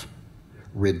type of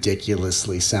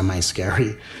ridiculously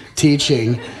semi-scary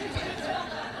teaching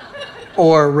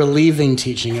Or relieving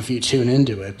teaching if you tune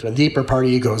into it. A deeper part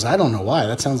of you goes, I don't know why,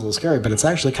 that sounds a little scary, but it's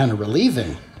actually kind of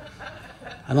relieving.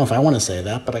 I don't know if I want to say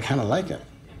that, but I kind of like it.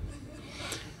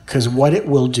 Because what it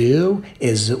will do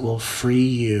is it will free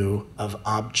you of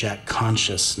object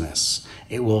consciousness.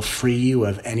 It will free you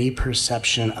of any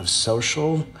perception of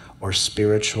social or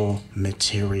spiritual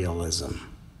materialism.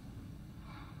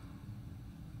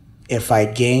 If I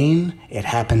gain, it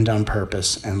happened on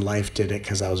purpose, and life did it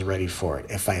because I was ready for it.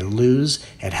 If I lose,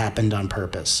 it happened on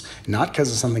purpose, not because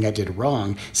of something I did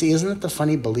wrong. See, isn't it the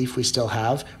funny belief we still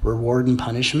have? Reward and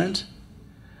punishment?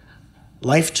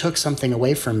 Life took something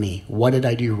away from me. What did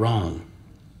I do wrong?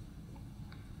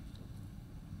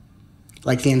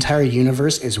 Like the entire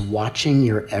universe is watching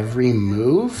your every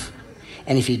move,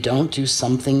 and if you don't do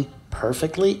something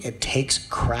perfectly, it takes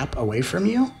crap away from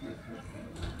you?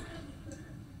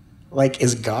 Like,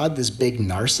 is God this big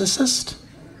narcissist?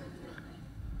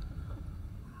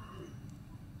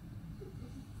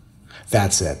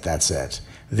 That's it.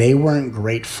 They weren't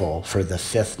grateful for the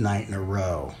 5th night in a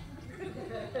row.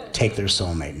 Take their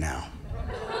soulmate now.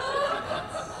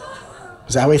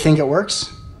 Is that how we think it works?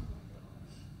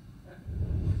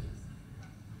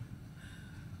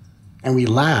 And we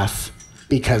laugh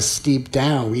because deep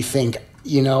down we think,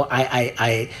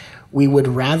 we would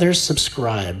rather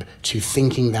subscribe to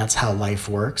thinking that's how life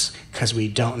works because we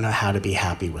don't know how to be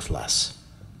happy with less.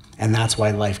 And that's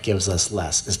why life gives us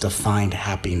less, is to find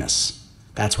happiness.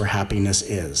 That's where happiness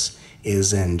is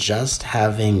in just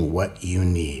having what you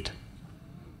need.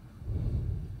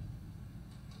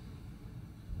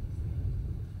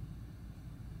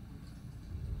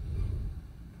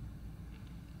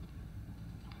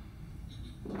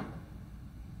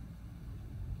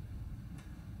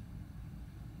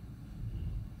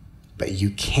 But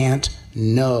you can't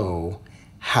know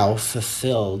how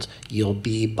fulfilled you'll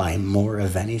be by more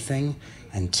of anything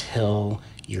until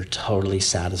you're totally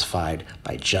satisfied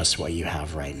by just what you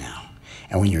have right now.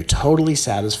 And when you're totally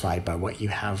satisfied by what you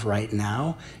have right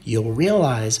now, you'll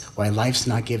realize why life's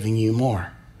not giving you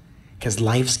more. Because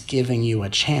life's giving you a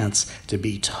chance to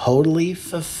be totally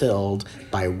fulfilled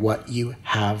by what you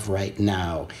have right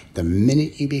now. The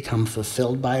minute you become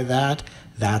fulfilled by that,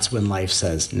 that's when life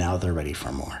says, now they're ready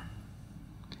for more.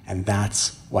 And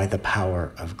that's why the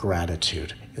power of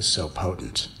gratitude is so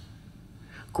potent.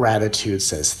 Gratitude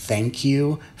says, thank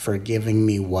you for giving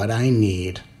me what I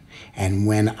need. And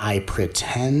when I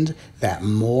pretend that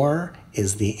more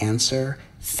is the answer,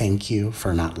 thank you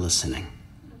for not listening.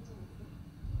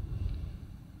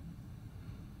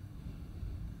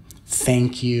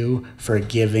 Thank you for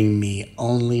giving me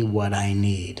only what I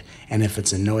need. And if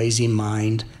it's a noisy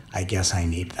mind, I guess I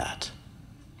need that.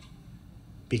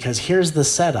 Because here's the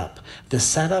setup. The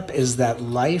setup is that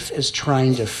life is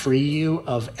trying to free you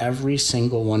of every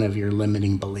single one of your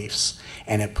limiting beliefs.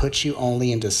 And it puts you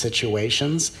only into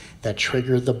situations that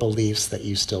trigger the beliefs that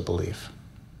you still believe.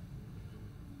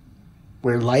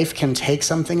 Where life can take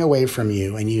something away from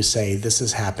you and you say, this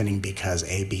is happening because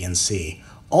A, B, and C,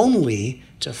 only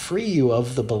to free you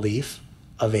of the belief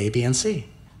of A, B, and C.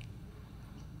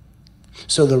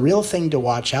 So the real thing to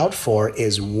watch out for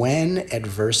is when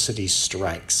adversity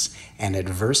strikes. And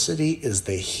adversity is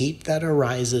the heat that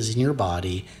arises in your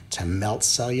body to melt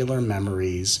cellular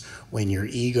memories when your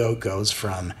ego goes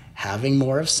from having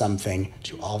more of something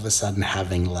to all of a sudden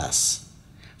having less.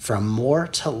 From more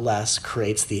to less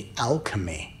creates the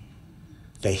alchemy,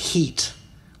 the heat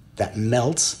that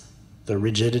melts the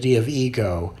rigidity of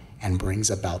ego and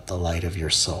brings about the light of your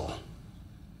soul.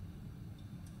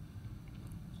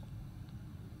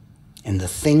 And the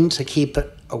thing to keep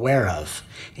aware of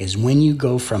is when you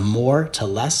go from more to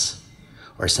less,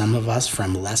 or some of us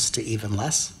from less to even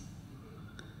less,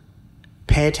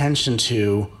 pay attention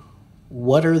to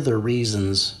what are the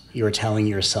reasons you're telling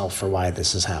yourself for why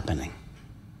this is happening.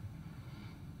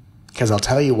 Because I'll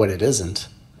tell you what it isn't.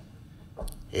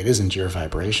 It isn't your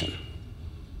vibration.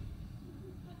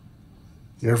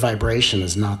 Your vibration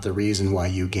is not the reason why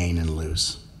you gain and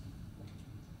lose.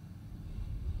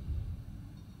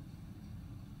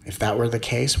 If that were the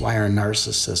case, why are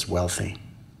narcissists wealthy?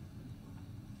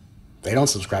 They don't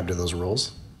subscribe to those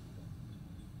rules.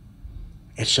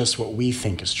 It's just what we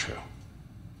think is true,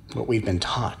 what we've been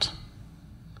taught.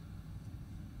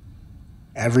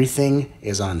 Everything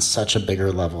is on such a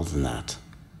bigger level than that.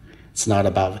 It's not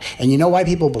about, and you know why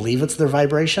people believe it's their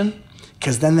vibration?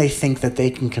 Because then they think that they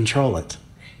can control it.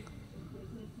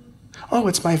 Oh,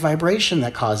 it's my vibration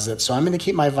that causes it, so I'm going to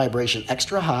keep my vibration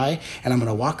extra high, and I'm going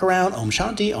to walk around Om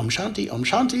Shanti, Om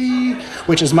Shanti,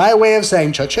 which is my way of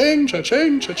saying cha-ching,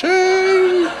 cha-ching,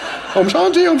 cha-ching. Om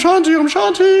Shanti, Om Shanti, Om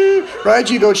Shanti. Right?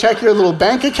 You go check your little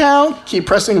bank account, keep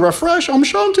pressing refresh. Om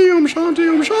Shanti, Om Shanti,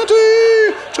 Om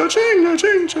Shanti. Cha-ching,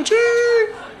 cha-ching,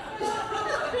 cha-ching.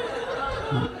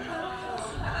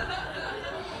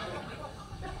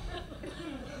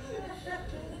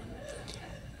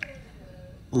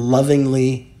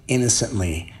 Lovingly,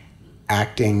 innocently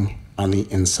acting on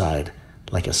the inside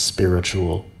like a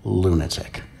spiritual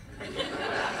lunatic.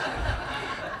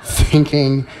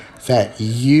 Thinking that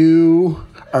you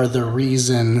are the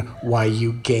reason why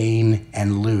you gain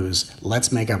and lose.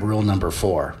 Let's make up rule number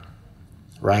 4,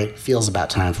 right? Feels about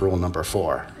time for rule number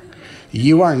 4.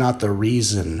 You are not the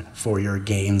reason for your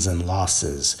gains and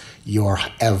losses. Your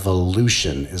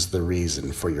evolution is the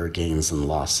reason for your gains and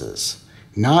losses.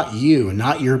 Not you,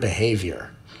 not your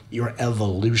behavior, your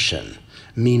evolution,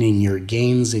 meaning your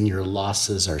gains and your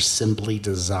losses are simply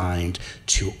designed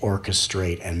to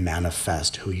orchestrate and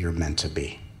manifest who you're meant to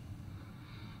be.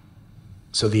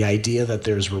 So the idea that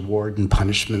there's reward and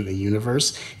punishment in the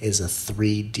universe is a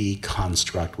 3D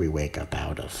construct we wake up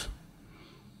out of.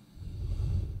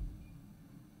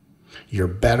 You're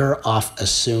better off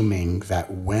assuming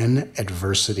that when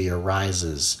adversity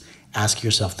arises, ask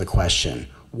yourself the question,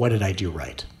 what did I do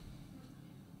right?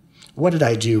 What did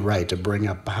I do right to bring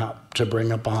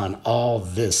upon all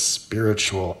this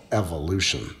spiritual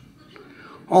evolution?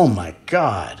 Oh my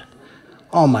God.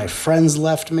 All my friends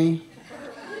left me.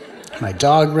 My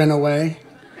dog ran away.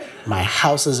 My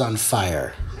house is on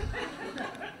fire.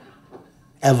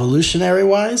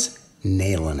 Evolutionary-wise,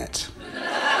 nailing it.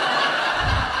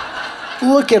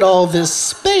 Look at all this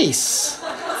space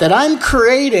that I'm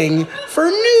creating for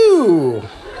new.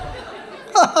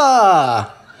 Ha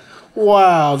ha!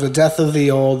 Wow, the death of the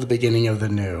old, the beginning of the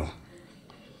new.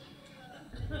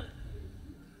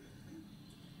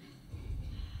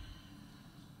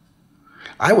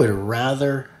 I would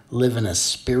rather live in a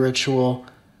spiritual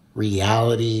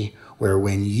reality where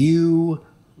when you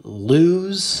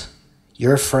lose,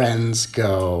 your friends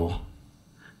go,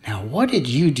 now what did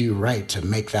you do right to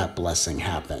make that blessing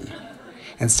happen?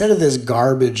 Instead of this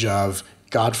garbage of,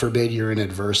 God forbid you're in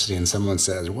adversity and someone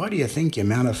says, why do you think you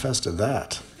manifested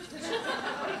that?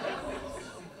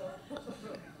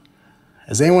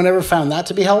 Has anyone ever found that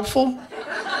to be helpful?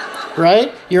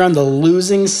 Right? You're on the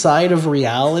losing side of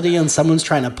reality and someone's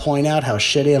trying to point out how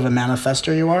shitty of a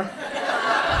manifester you are.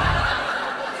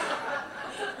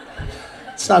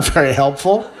 It's not very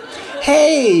helpful.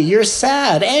 Hey, you're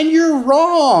sad and you're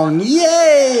wrong.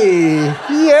 Yay!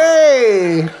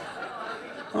 Yay!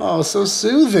 Oh, so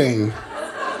soothing.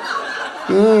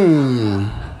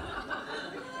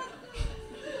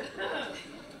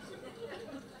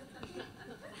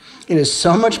 It is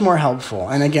so much more helpful.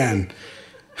 And again,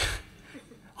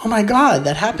 oh my God,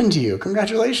 that happened to you.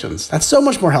 Congratulations. That's so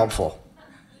much more helpful.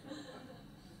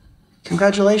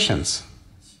 Congratulations.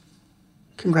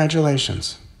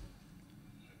 Congratulations.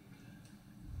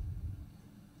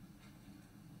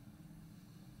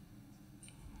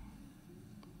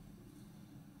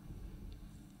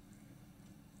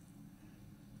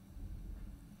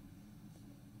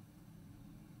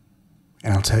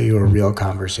 And I'll tell you a real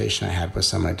conversation I had with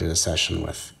someone I did a session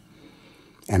with.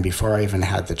 And before I even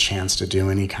had the chance to do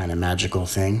any kind of magical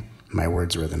thing, my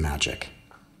words were the magic.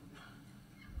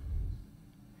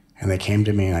 And they came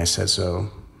to me and I said,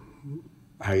 so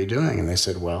how are you doing? And they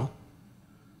said, well,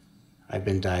 I've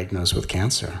been diagnosed with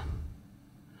cancer.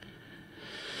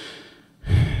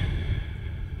 And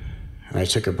I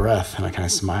took a breath and I kind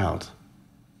of smiled.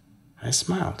 I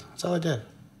smiled. That's all I did.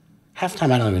 Half the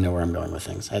time I don't even know where I'm going with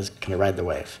things. I just kind of ride the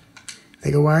wave. They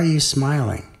go, why are you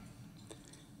smiling?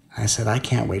 I said, I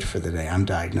can't wait for the day I'm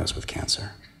diagnosed with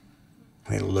cancer.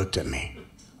 And they looked at me.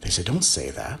 They said, don't say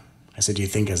that. I said, do you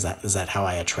think is that how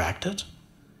I attract it?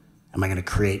 Am I going to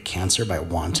create cancer by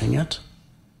wanting it?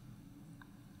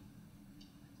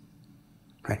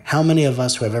 Right? How many of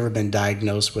us who have ever been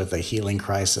diagnosed with a healing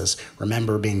crisis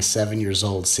remember being 7 years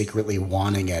old, secretly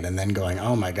wanting it, and then going,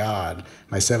 oh my God,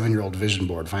 my 7-year-old vision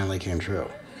board finally came true?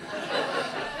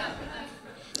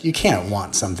 You can't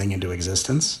want something into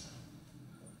existence.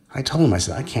 I told him, I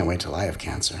said, I can't wait till I have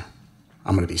cancer.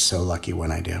 I'm going to be so lucky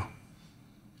when I do.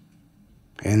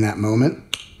 And in that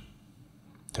moment,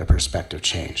 their perspective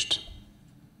changed.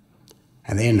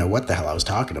 And they didn't know what the hell I was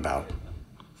talking about.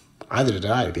 Either did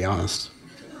I, to be honest.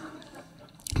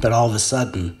 But all of a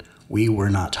sudden, we were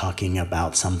not talking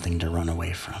about something to run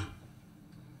away from.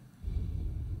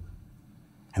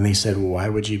 And they said, well, why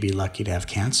would you be lucky to have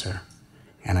cancer?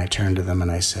 And I turned to them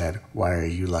and I said, why are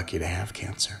you lucky to have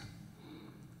cancer?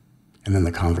 And then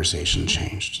the conversation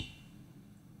changed.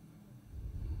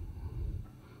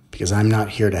 Because I'm not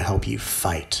here to help you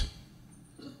fight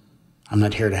I'm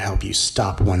not here to help you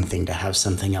stop one thing to have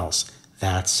something else.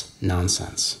 That's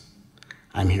nonsense.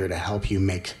 I'm here to help you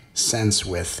make sense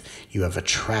with you have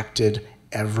attracted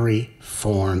every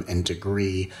form and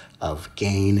degree of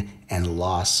gain and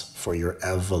loss for your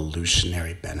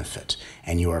evolutionary benefit.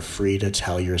 And you are free to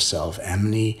tell yourself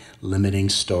any limiting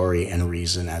story and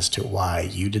reason as to why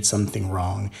you did something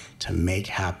wrong to make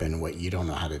happen what you don't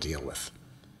know how to deal with.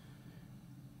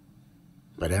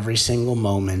 But every single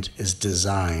moment is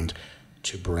designed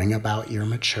to bring about your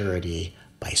maturity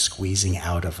by squeezing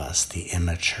out of us the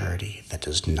immaturity that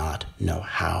does not know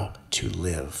how to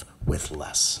live with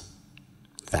less.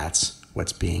 That's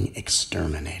what's being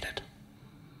exterminated.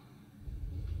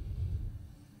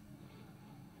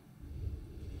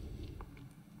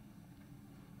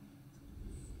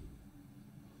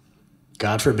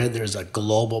 God forbid there's a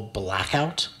global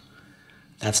blackout.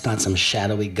 That's not some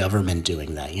shadowy government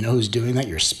doing that. You know who's doing that?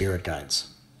 Your spirit guides.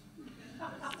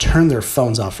 Turn their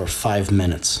phones off for 5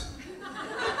 minutes.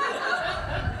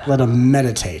 Let them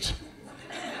meditate.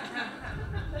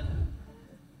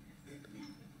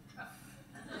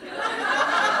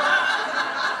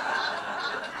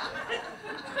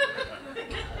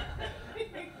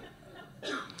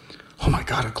 Oh my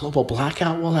God, a global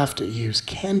blackout? We'll have to use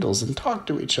candles and talk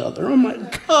to each other. Oh my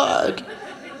God.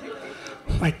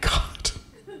 Oh my God.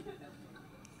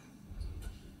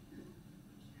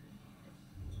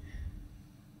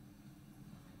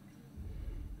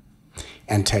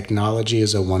 And technology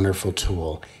is a wonderful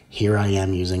tool. Here I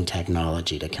am using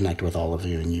technology to connect with all of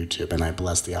you in YouTube, and I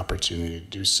bless the opportunity to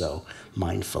do so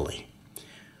mindfully.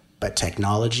 But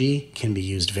technology can be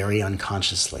used very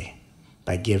unconsciously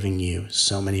by giving you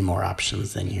so many more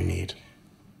options than you need.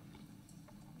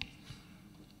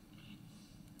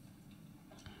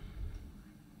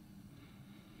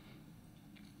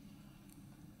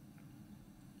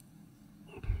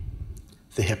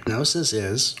 The hypnosis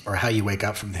is, or how you wake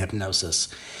up from the hypnosis,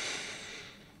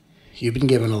 you've been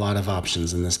given a lot of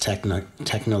options in this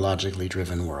technologically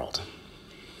driven world.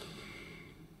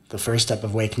 The first step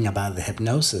of waking up out of the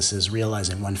hypnosis is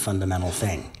realizing one fundamental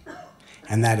thing,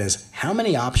 and that is, how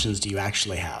many options do you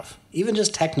actually have, even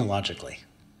just technologically?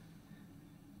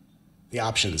 The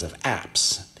options of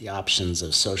apps, the options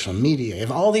of social media, you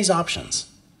have all these options.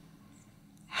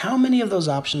 How many of those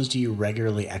options do you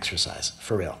regularly exercise,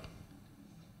 for real?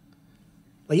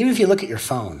 Like, even if you look at your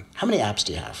phone, how many apps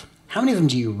do you have? How many of them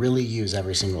do you really use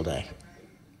every single day?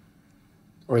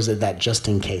 Or is it that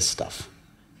just-in-case stuff?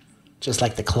 Just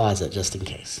like the closet, just in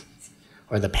case.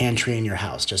 Or the pantry in your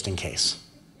house, just in case.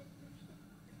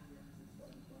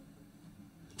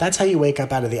 That's how you wake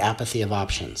up out of the apathy of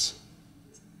options.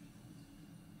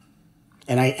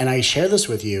 And I share this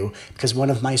with you because one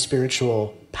of my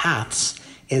spiritual paths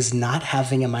is not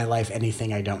having in my life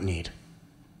anything I don't need.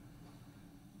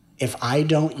 If I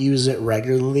don't use it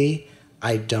regularly,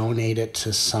 I donate it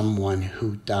to someone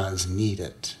who does need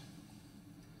it.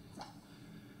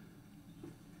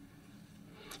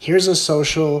 Here's a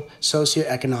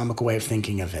socioeconomic way of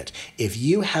thinking of it. If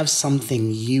you have something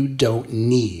you don't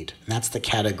need, and that's the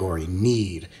category,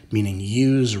 need, meaning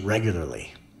use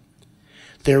regularly,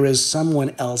 there is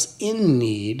someone else in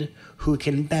need who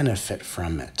can benefit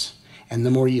from it. And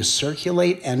the more you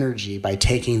circulate energy by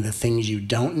taking the things you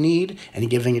don't need and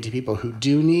giving it to people who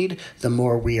do need, the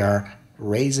more we are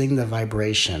raising the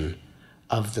vibration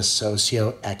of the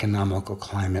socio-economical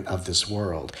climate of this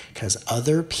world. Because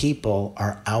other people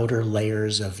are outer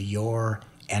layers of your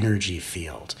energy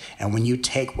field. And when you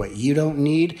take what you don't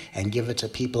need and give it to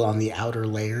people on the outer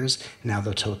layers, now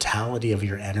the totality of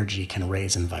your energy can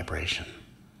raise in vibration.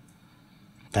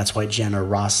 That's why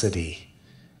generosity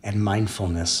and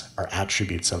mindfulness are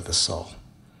attributes of the soul.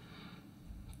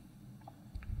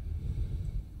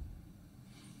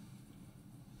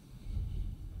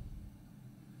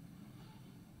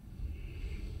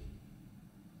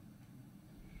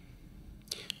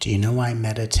 Do you know why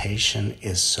meditation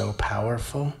is so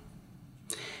powerful?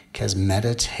 Because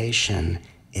meditation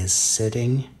is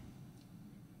sitting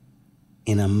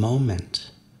in a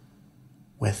moment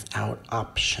without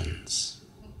options.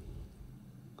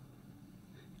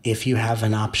 If you have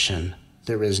an option,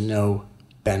 there is no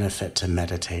benefit to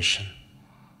meditation.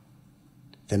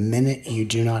 The minute you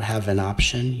do not have an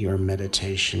option, your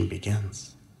meditation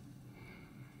begins.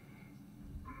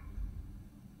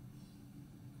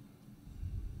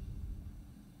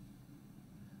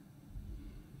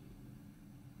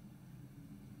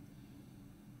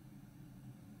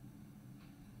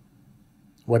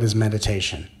 What is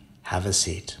meditation? Have a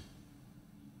seat.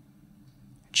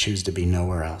 Choose to be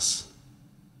nowhere else.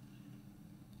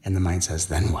 And the mind says,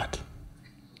 then what?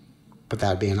 But that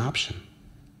would be an option.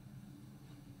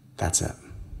 That's it.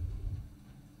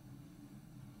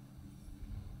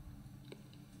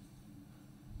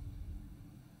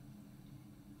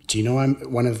 Do you know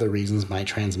one of the reasons my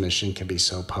transmission can be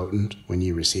so potent when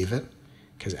you receive it?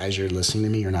 Because as you're listening to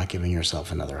me, you're not giving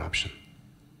yourself another option.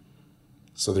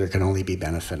 So there can only be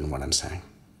benefit in what I'm saying.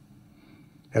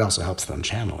 It also helps them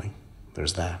channeling.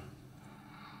 There's that.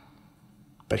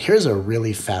 But here's a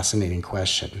really fascinating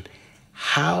question.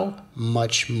 How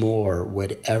much more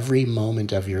would every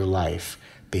moment of your life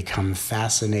become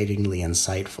fascinatingly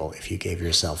insightful if you gave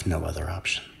yourself no other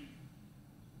option?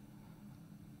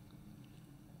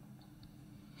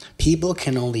 People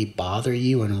can only bother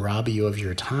you and rob you of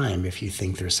your time if you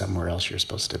think there's somewhere else you're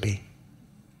supposed to be.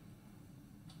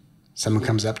 Someone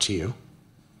comes up to you,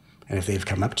 and if they've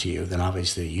come up to you, then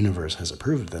obviously the universe has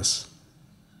approved this.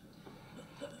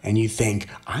 And you think,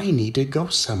 I need to go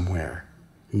somewhere.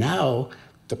 Now,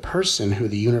 the person who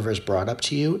the universe brought up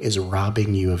to you is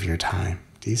robbing you of your time.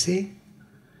 Do you see?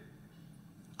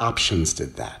 Options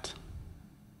did that.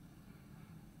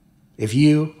 If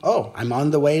you, I'm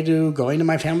on the way to going to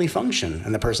my family function,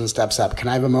 and the person steps up, can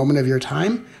I have a moment of your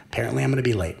time? Apparently I'm going to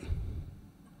be late.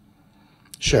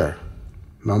 Sure,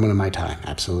 moment of my time,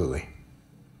 absolutely.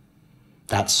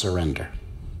 That's surrender.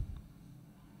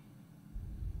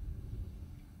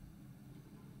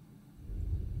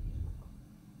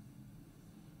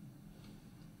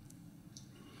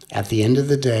 At the end of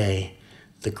the day,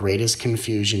 the greatest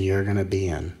confusion you're going to be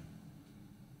in,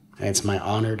 and it's my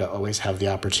honor to always have the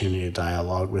opportunity to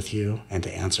dialogue with you and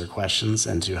to answer questions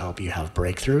and to help you have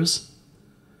breakthroughs.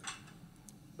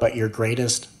 But your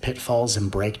greatest pitfalls and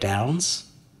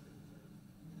breakdowns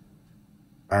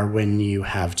are when you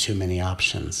have too many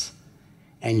options.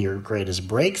 And your greatest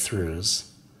breakthroughs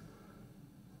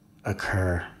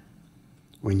occur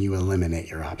when you eliminate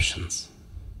your options.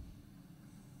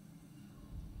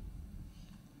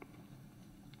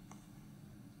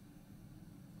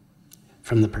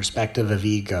 From the perspective of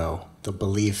ego, the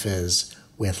belief is,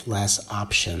 with less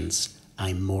options,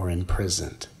 I'm more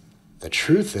imprisoned. The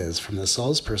truth is, from the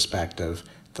soul's perspective,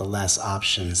 the less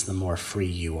options, the more free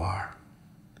you are.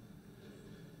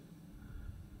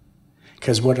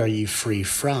 Because what are you free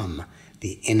from?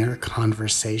 The inner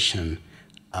conversation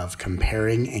of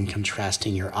comparing and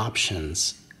contrasting your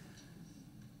options,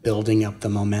 building up the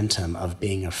momentum of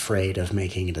being afraid of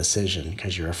making a decision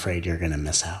because you're afraid you're going to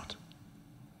miss out.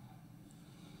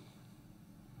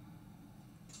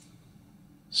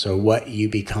 So what you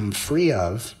become free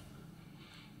of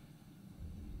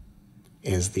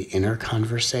is the inner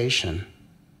conversation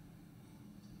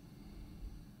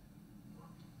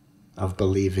of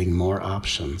believing more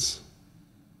options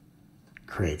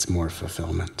creates more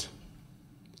fulfillment.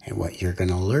 And what you're going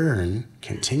to learn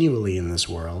continually in this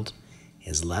world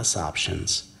is less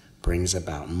options brings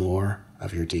about more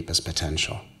of your deepest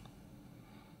potential.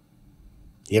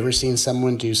 You ever seen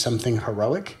someone do something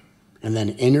heroic and then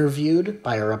interviewed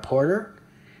by a reporter?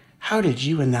 How did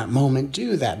you in that moment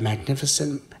do that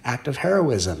magnificent act of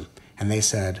heroism? And they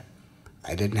said,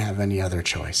 I didn't have any other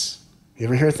choice. You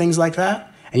ever hear things like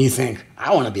that? And you think,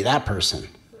 I want to be that person.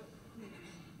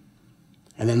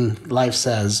 And then life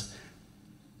says,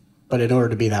 but in order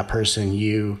to be that person,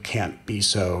 you can't be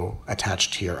so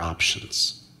attached to your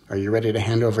options. Are you ready to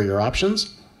hand over your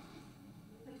options?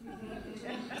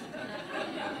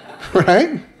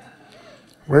 Right?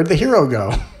 Where'd the hero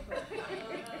go?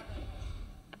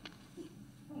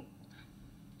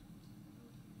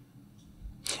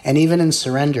 And even in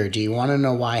surrender, do you want to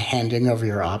know why handing over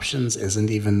your options isn't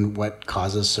even what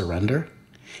causes surrender?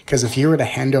 Because if you were to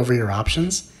hand over your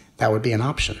options, that would be an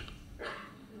option.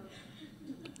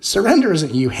 Surrender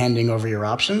isn't you handing over your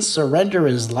options. Surrender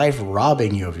is life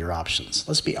robbing you of your options.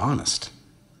 Let's be honest.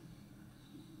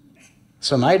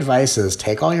 So my advice is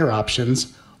take all your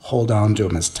options, hold on to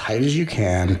them as tight as you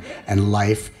can, and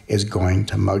life is going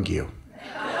to mug you.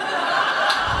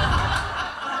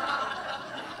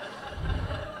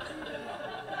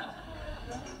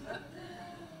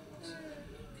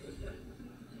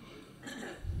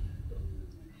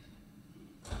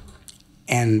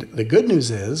 And the good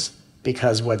news is,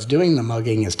 because what's doing the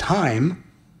mugging is time,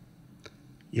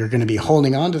 you're going to be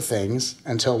holding on to things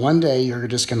until one day you're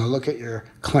just going to look at your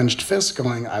clenched fist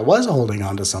going, I was holding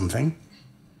on to something.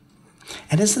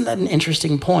 And isn't that an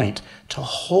interesting point? To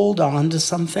hold on to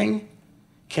something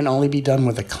can only be done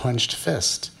with a clenched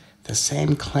fist, the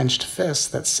same clenched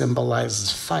fist that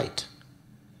symbolizes fight.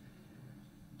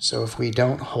 So if we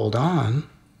don't hold on,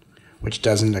 which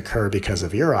doesn't occur because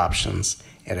of your options,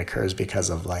 it occurs because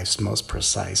of life's most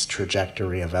precise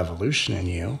trajectory of evolution in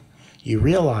you, you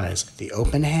realize the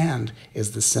open hand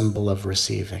is the symbol of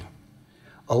receiving.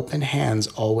 Open hands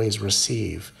always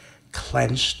receive.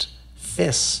 Clenched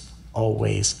fists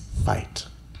always fight.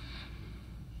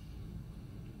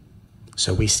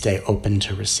 So we stay open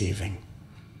to receiving.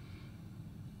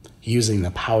 Using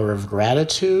the power of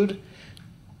gratitude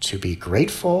to be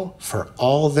grateful for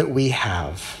all that we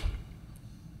have.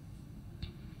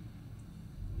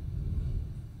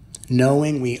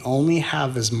 Knowing we only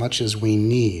have as much as we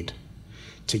need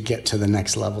to get to the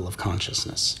next level of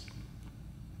consciousness.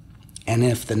 And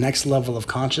if the next level of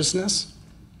consciousness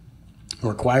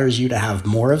requires you to have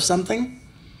more of something,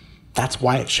 that's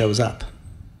why it shows up.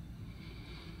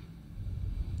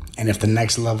 And if the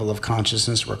next level of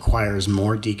consciousness requires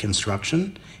more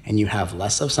deconstruction and you have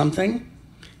less of something,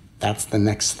 that's the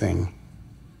next thing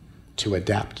to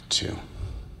adapt to.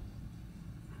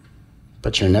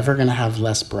 But you're never going to have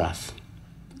less breath.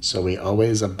 So we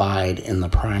always abide in the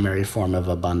primary form of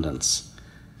abundance.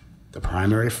 The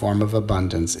primary form of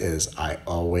abundance is I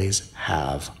always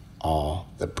have all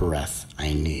the breath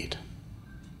I need.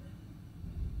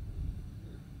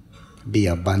 Be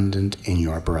abundant in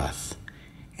your breath.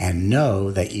 And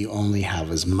know that you only have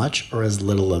as much or as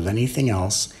little of anything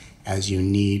else as you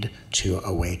need to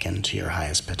awaken to your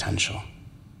highest potential.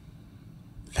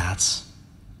 That's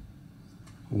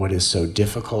what is so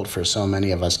difficult for so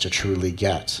many of us to truly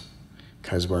get,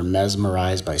 because we're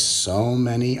mesmerized by so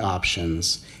many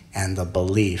options and the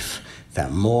belief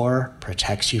that more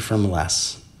protects you from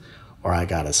less, or I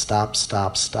gotta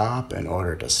stop in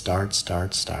order to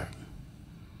start.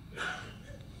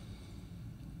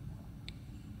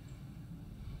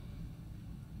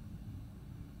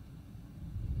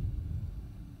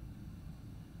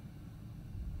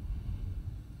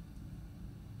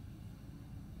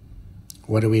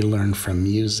 What do we learn from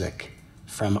music,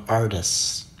 from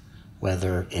artists,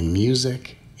 whether in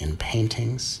music, in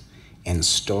paintings, in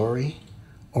story,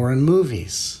 or in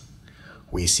movies?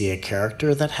 We see a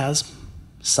character that has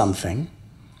something.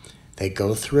 They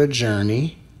go through a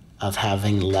journey of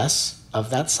having less of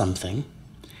that something,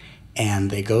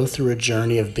 and they go through a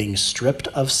journey of being stripped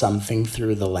of something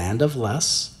through the land of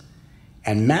less,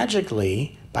 and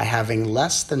magically, by having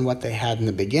less than what they had in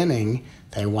the beginning,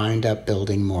 they wind up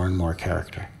building more and more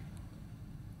character.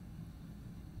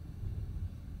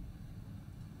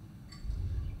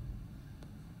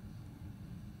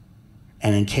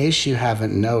 And in case you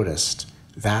haven't noticed,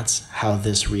 that's how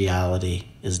this reality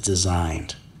is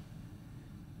designed.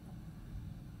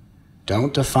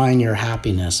 Don't define your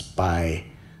happiness by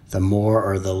the more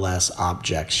or the less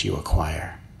objects you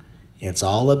acquire. It's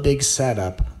all a big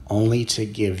setup only to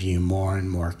give you more and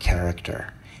more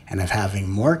character. And if having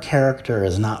more character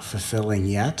is not fulfilling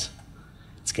yet,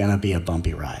 it's going to be a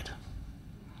bumpy ride.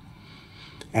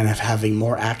 And if having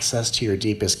more access to your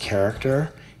deepest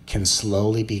character can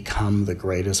slowly become the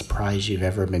greatest prize you've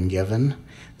ever been given,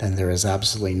 then there is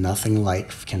absolutely nothing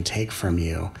life can take from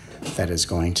you that is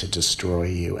going to destroy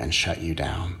you and shut you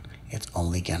down. It's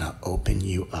only going to open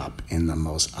you up in the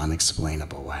most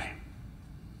unexplainable way.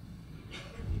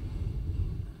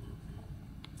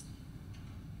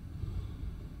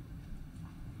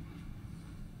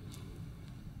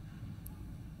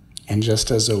 And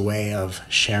just as a way of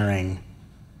sharing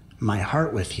my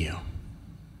heart with you,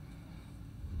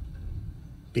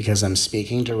 because I'm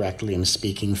speaking directly, I'm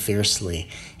speaking fiercely,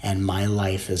 and my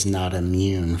life is not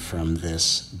immune from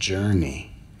this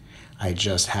journey. I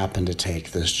just happen to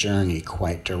take this journey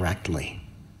quite directly.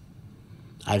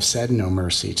 I've said no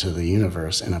mercy to the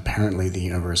universe, and apparently the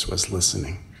universe was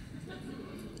listening.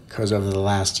 Because over the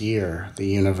last year, the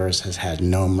universe has had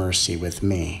no mercy with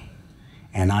me.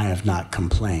 And I have not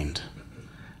complained.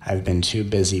 I've been too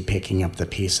busy picking up the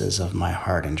pieces of my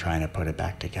heart and trying to put it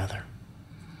back together.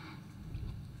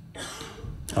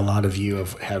 A lot of you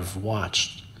have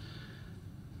watched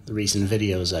the recent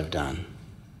videos I've done,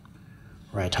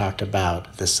 where I talked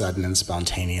about the sudden and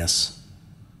spontaneous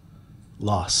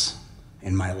loss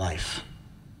in my life,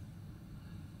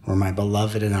 where my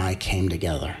beloved and I came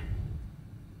together.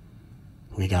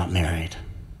 We got married.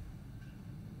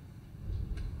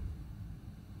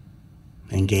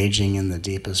 Engaging in the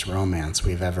deepest romance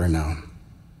we've ever known.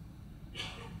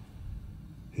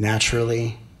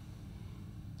 Naturally,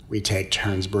 we take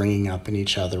turns bringing up in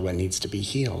each other what needs to be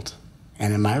healed.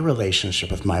 And in my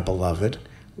relationship with my beloved,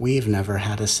 we've never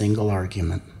had a single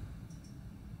argument.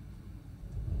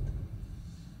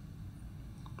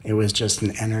 It was just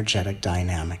an energetic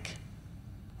dynamic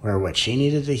where what she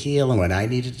needed to heal and what I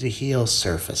needed to heal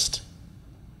surfaced.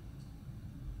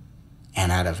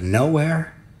 And out of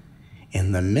nowhere,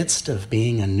 in the midst of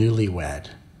being a newlywed,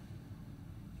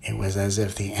 it was as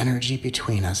if the energy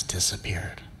between us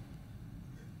disappeared.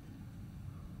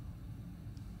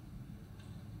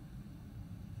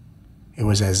 It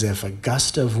was as if a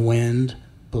gust of wind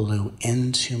blew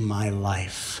into my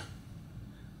life.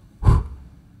 Whew.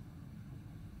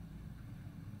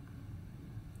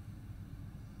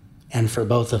 And for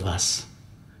both of us,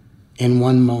 in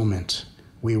one moment,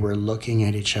 we were looking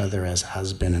at each other as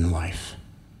husband and wife.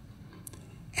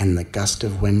 And the gust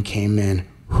of wind came in,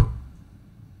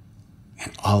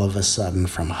 and all of a sudden,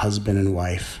 from husband and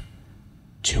wife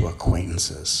to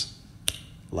acquaintances,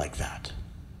 like that.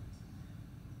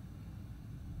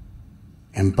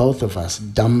 And both of us,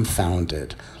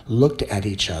 dumbfounded, looked at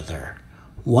each other,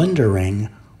 wondering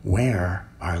where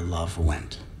our love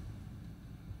went.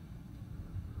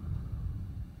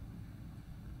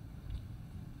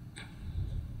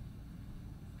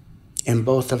 In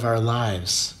both of our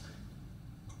lives,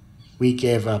 we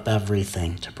gave up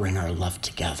everything to bring our love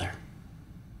together.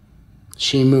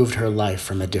 She moved her life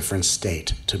from a different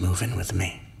state to move in with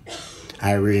me.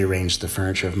 I rearranged the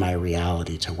furniture of my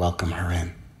reality to welcome her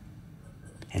in.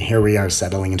 And here we are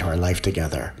settling into our life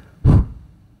together.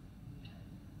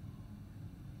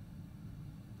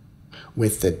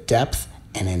 With the depth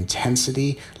and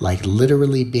intensity, like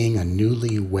literally being a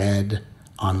newlywed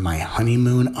on my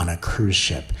honeymoon on a cruise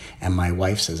ship. And my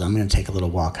wife says, I'm going to take a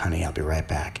little walk, honey. I'll be right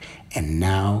back. And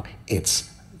now it's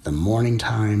the morning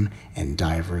time and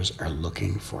divers are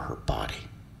looking for her body.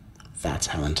 That's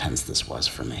how intense this was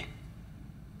for me.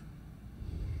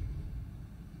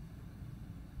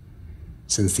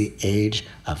 Since the age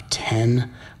of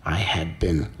 10, I had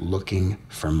been looking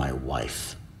for my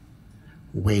wife,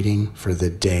 waiting for the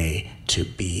day to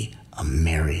be a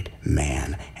married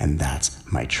man, and that's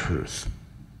my truth.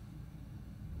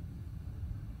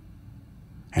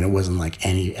 And it wasn't like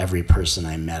every person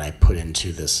I met I put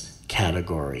into this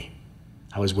category.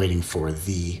 I was waiting for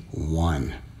the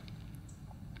one.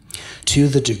 To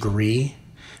the degree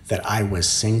that I was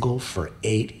single for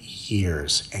 8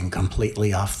 years and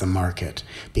completely off the market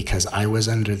because I was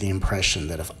under the impression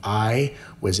that if I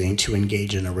was aimed to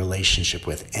engage in a relationship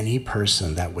with any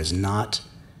person that was not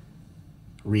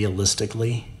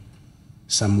realistically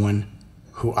someone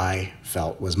who I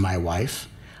felt was my wife,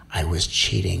 I was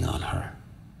cheating on her.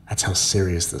 That's how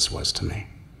serious this was to me.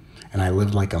 And I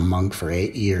lived like a monk for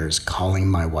 8 years, calling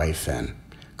my wife in.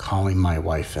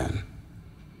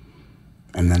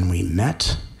 And then we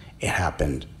met, it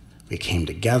happened. We came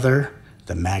together,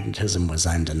 the magnetism was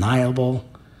undeniable,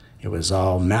 it was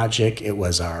all magic, it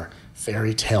was our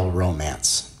fairy tale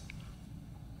romance.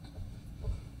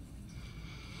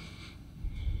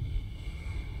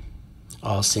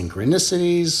 All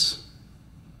synchronicities.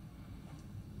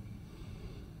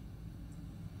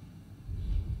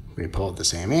 We pulled the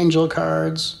same angel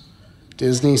cards,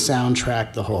 Disney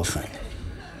soundtrack, the whole thing.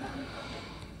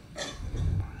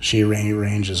 She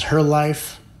rearranges her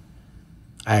life,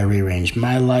 I rearranged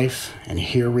my life, and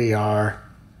here we are,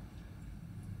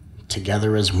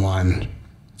 together as one.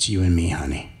 It's you and me,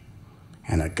 honey.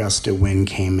 And a gust of wind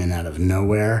came in out of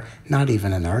nowhere, not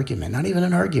even an argument, not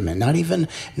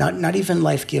even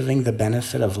life giving the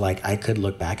benefit of like, I could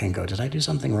look back and go, did I do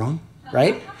something wrong?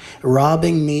 Right?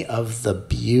 Robbing me of the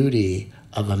beauty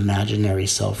of imaginary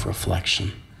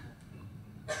self-reflection.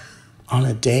 On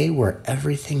a day where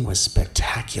everything was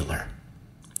spectacular.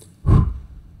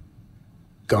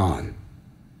 Gone.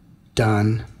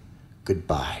 Done.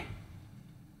 Goodbye.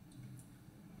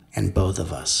 And both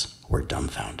of us were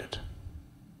dumbfounded.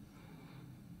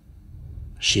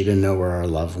 She didn't know where our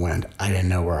love went. I didn't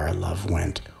know where our love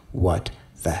went. What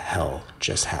the hell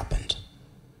just happened?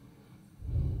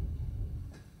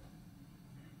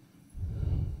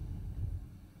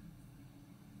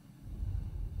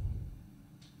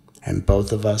 And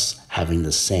both of us having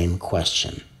the same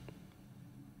question.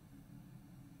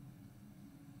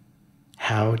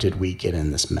 How did we get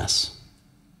in this mess?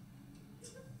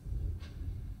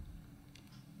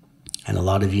 And a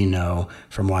lot of you know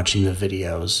from watching the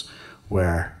videos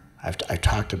where I've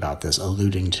talked about this,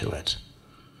 alluding to it.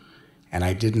 And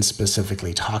I didn't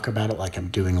specifically talk about it like I'm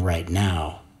doing right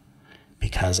now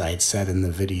because I had said in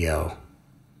the video,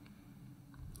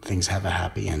 things have a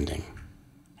happy ending.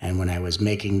 And when I was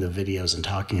making the videos and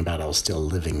talking about it, I was still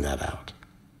living that out.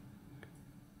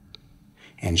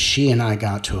 And she and I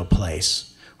got to a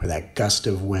place where that gust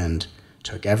of wind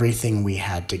took everything we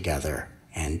had together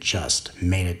and just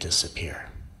made it disappear.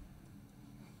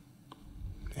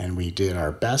 And we did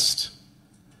our best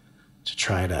to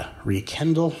try to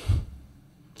rekindle.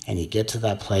 And you get to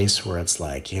that place where it's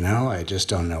like, I just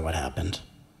don't know what happened.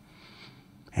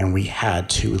 And we had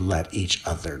to let each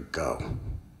other go.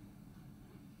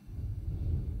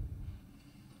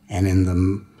 And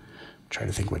I'm trying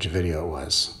to think which video it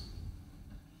was.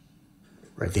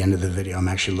 where at the end of the video, I'm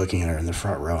actually looking at her in the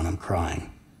front row and I'm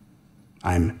crying.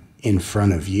 I'm in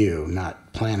front of you,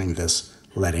 not planning this,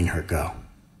 letting her go.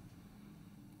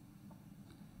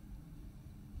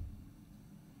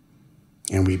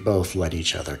 And we both let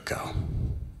each other go.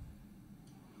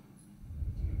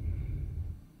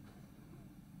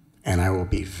 And I will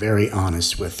be very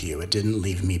honest with you. It didn't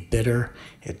leave me bitter.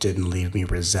 It didn't leave me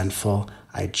resentful.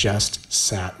 I just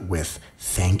sat with,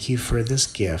 thank you for this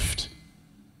gift,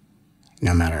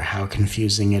 no matter how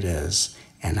confusing it is,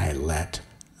 and I let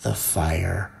the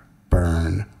fire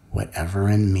burn whatever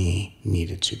in me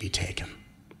needed to be taken,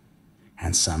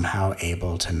 and somehow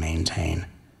able to maintain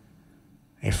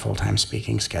a full-time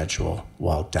speaking schedule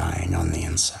while dying on the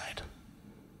inside.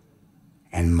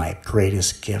 And my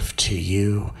greatest gift to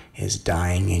you is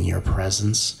dying in your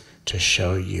presence to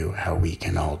show you how we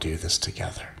can all do this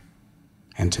together,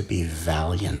 and to be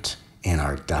valiant in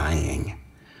our dying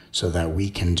so that we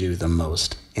can do the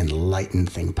most enlightened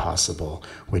thing possible,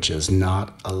 which is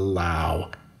not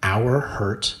allow our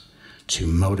hurt to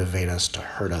motivate us to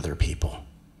hurt other people.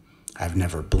 I've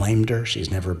never blamed her. She's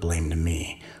never blamed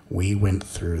me. We went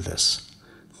through this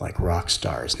like rock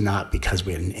stars, not because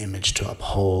we had an image to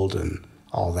uphold and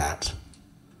all that.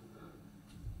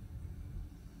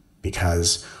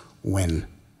 Because when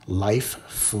life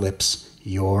flips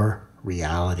your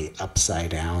reality upside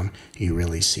down, you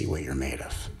really see what you're made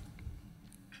of.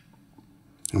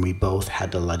 And we both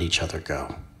had to let each other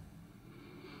go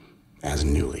as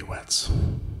newlyweds.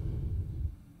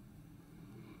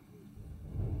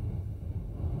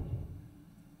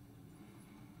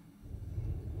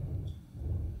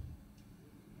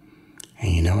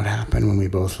 And you know what happened when we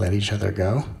both let each other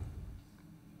go?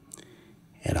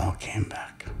 It all came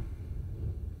back.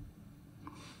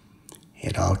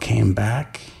 It all came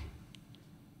back,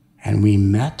 and we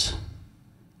met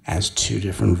as two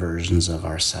different versions of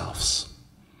ourselves.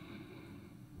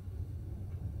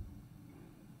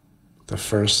 The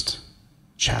first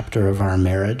chapter of our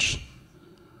marriage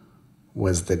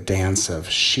was the dance of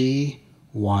she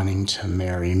wanting to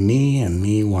marry me and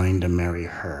me wanting to marry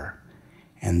her.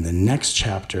 And the next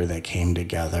chapter that came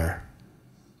together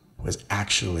was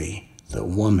actually the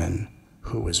woman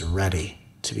who was ready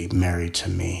to be married to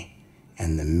me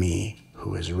and the me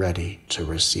who is ready to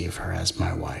receive her as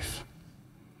my wife.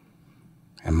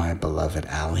 And my beloved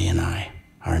Allie and I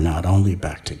are not only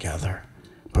back together,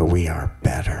 but we are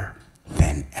better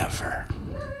than ever.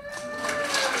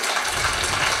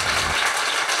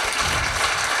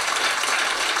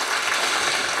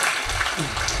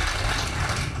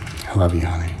 I love you,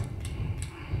 honey.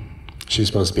 She's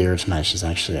supposed to be here tonight. She's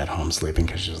actually at home sleeping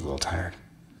because she was a little tired.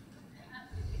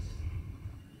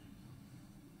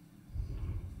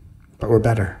 But we're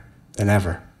better than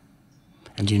ever.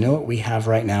 And do you know what we have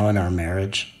right now in our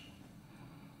marriage?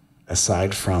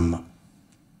 Aside from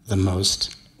the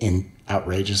most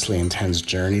outrageously intense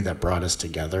journey that brought us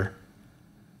together,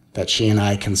 that she and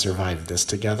I can survive this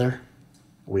together.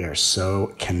 We are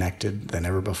so connected than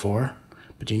ever before.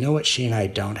 But do you know what she and I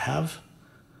don't have?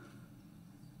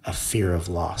 A fear of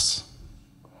loss.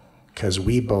 Because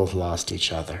we both lost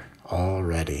each other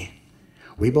already.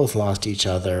 We both lost each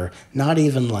other, not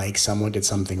even like someone did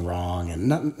something wrong. And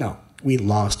no, we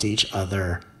lost each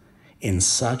other in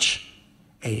such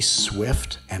a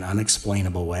swift and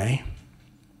unexplainable way.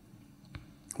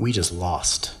 We just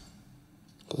lost.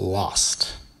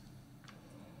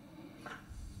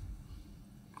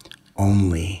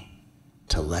 Only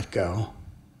to let go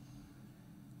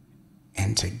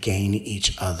and to gain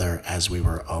each other as we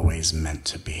were always meant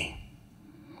to be.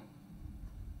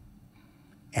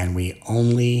 And we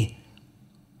only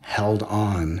held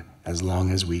on as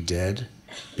long as we did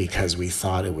because we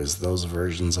thought it was those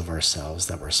versions of ourselves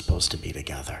that were supposed to be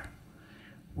together.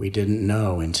 We didn't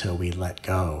know until we let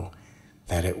go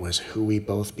that it was who we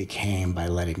both became by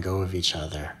letting go of each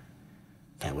other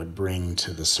that would bring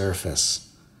to the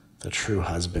surface the true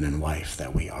husband and wife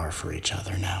that we are for each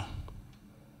other now.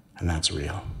 And that's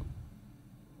real.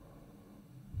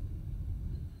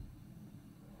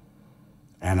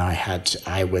 And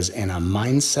I was in a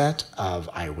mindset of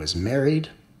I was married.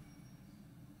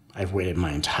 I've waited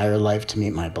my entire life to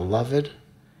meet my beloved,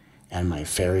 and my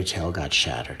fairy tale got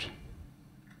shattered.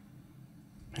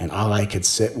 And all I could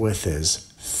sit with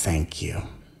is, thank you.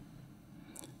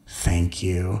 Thank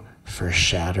you for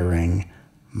shattering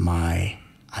my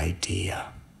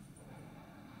idea.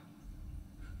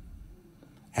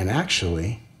 And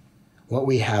actually, what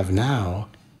we have now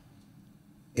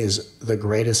is the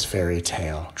greatest fairy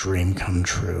tale, dream come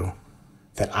true,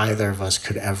 that either of us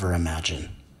could ever imagine.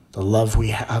 The love we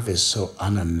have is so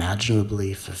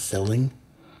unimaginably fulfilling,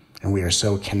 and we are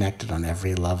so connected on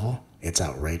every level. It's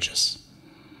outrageous.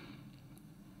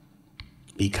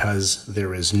 Because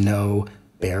there is no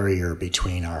barrier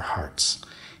between our hearts.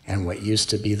 And what used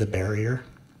to be the barrier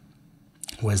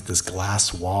was this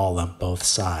glass wall on both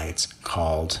sides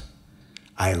called,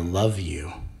 I love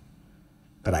you,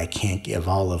 but I can't give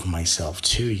all of myself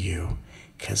to you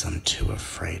because I'm too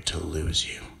afraid to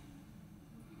lose you.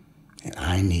 And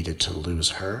I needed to lose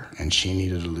her, and she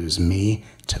needed to lose me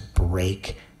to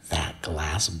break that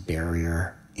glass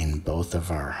barrier in both of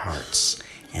our hearts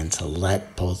and to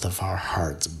let both of our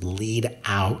hearts bleed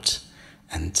out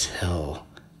until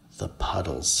the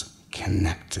puddles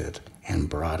connected and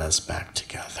brought us back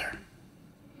together.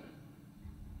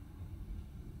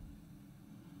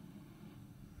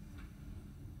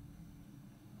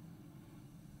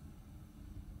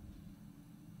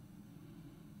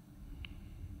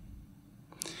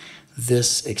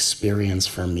 This experience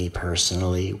for me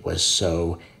personally was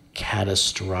so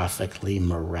catastrophically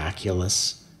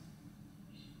miraculous,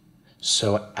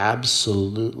 so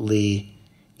absolutely,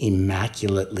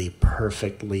 immaculately,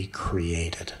 perfectly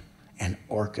created and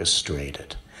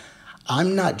orchestrated.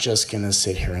 I'm not just going to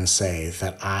sit here and say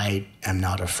that I am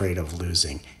not afraid of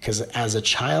losing, because as a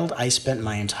child, I spent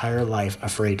my entire life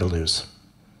afraid to lose.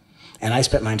 And I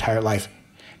spent my entire life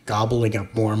gobbling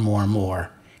up more and more and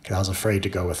more because I was afraid to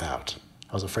go without.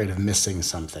 I was afraid of missing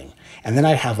something. And then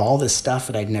I'd have all this stuff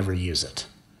and I'd never use it.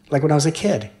 Like when I was a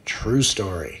kid, true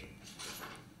story.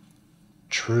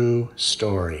 True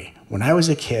story. When I was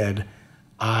a kid,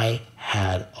 I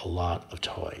had a lot of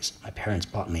toys. My parents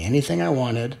bought me anything I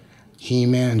wanted.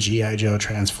 He-Man, G.I. Joe,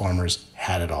 Transformers,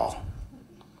 had it all.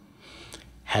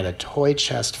 Had a toy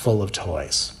chest full of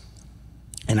toys.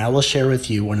 And I will share with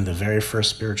you one of the very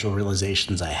first spiritual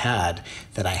realizations I had,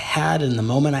 and the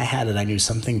moment I had it, I knew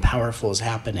something powerful was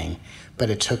happening,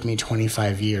 but it took me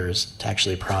 25 years to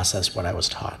actually process what I was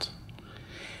taught.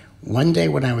 One day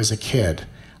when I was a kid,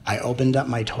 I opened up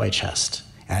my toy chest,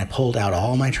 and I pulled out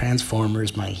all my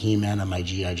Transformers, my He-Man, and my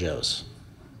G.I. Joes.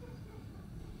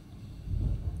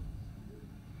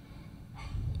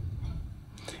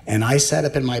 And I set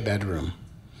up in my bedroom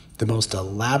the most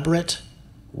elaborate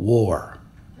war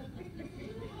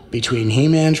between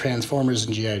He-Man, Transformers,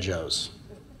 and G.I. Joes.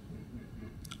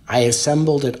 I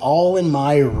assembled it all in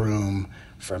my room,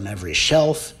 from every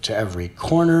shelf to every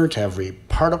corner to every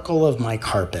particle of my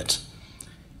carpet,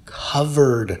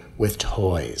 covered with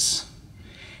toys.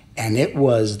 And it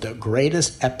was the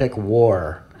greatest epic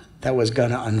war that was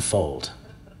going to unfold.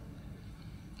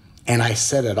 And I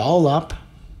set it all up,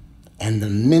 and the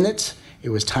minute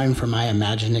it was time for my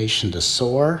imagination to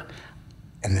soar,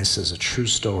 and this is a true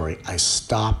story, I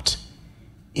stopped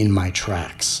in my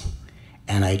tracks.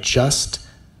 And I just,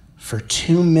 for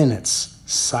 2 minutes,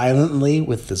 silently,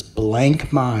 with this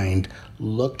blank mind,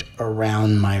 looked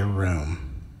around my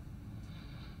room.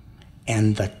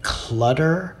 And the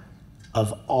clutter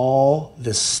of all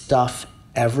this stuff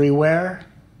everywhere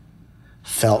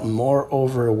felt more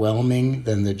overwhelming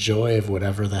than the joy of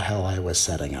whatever the hell I was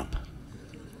setting up.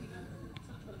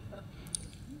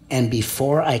 And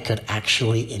before I could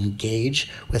actually engage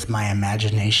with my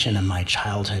imagination and my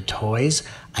childhood toys,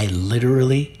 I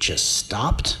literally just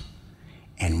stopped,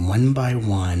 and one by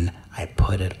one, I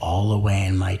put it all away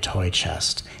in my toy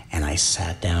chest, and I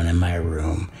sat down in my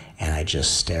room, and I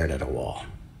just stared at a wall.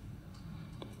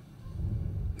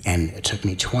 And it took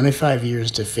me 25 years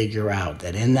to figure out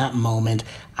that in that moment,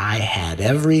 I had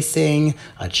everything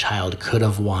a child could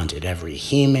have wanted. Every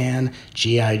He-Man,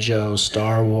 G.I. Joe,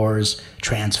 Star Wars,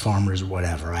 Transformers,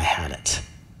 whatever. I had it.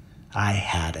 I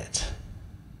had it.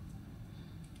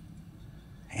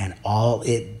 And all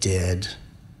it did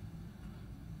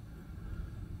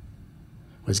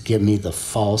was give me the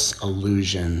false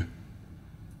illusion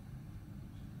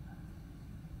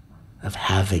of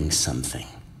having something.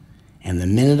 And the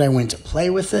minute I went to play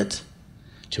with it,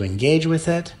 to engage with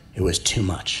it, it was too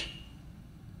much.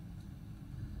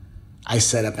 I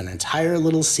set up an entire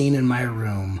little scene in my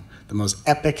room, the most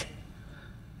epic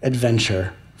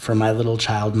adventure for my little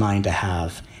child mind to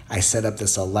have. I set up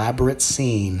this elaborate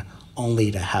scene only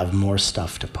to have more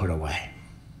stuff to put away.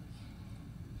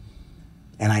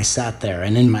 And I sat there,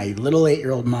 and in my little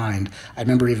 8-year-old mind, I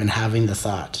remember even having the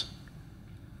thought,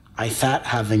 I thought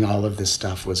having all of this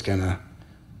stuff was gonna,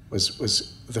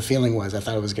 the feeling was, I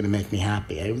thought it was gonna make me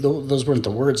happy. Those weren't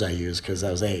the words I used because I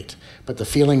was 8, but the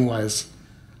feeling was,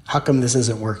 how come this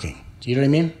isn't working? Do you know what I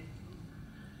mean?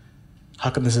 How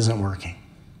come this isn't working?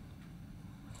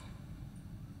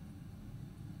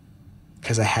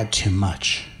 Because I had too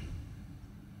much.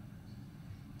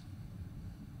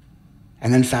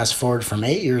 And then fast forward from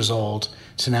 8 years old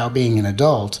to now being an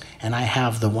adult, and I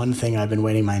have the one thing I've been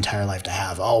waiting my entire life to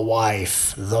have, a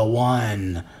wife, the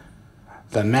one,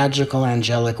 the magical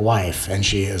angelic wife. And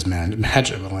she is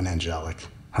magical and angelic.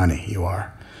 Honey, you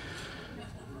are.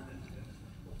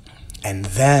 And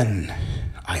then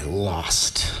I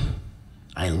lost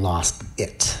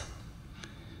it.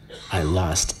 I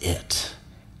lost it.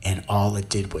 And all it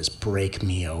did was break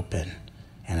me open,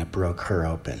 and it broke her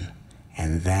open.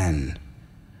 And then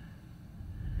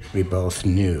we both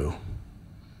knew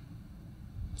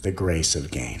the grace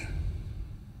of gain.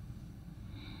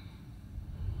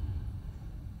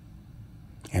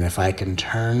 And if I can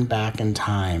turn back in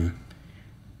time,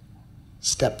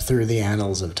 step through the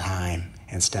annals of time,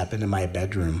 and step into my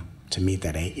bedroom to meet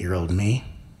that 8-year-old me,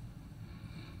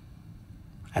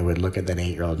 I would look at that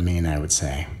 8-year-old me and I would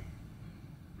say,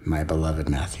 my beloved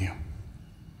Matthew,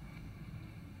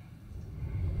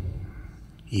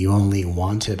 you only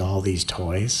wanted all these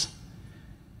toys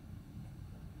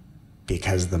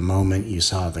because the moment you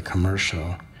saw the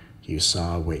commercial, you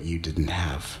saw what you didn't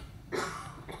have.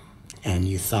 And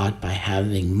you thought by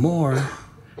having more,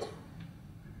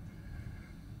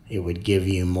 it would give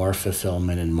you more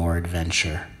fulfillment and more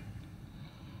adventure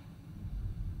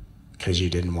because you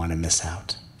didn't want to miss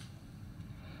out.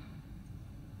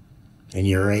 In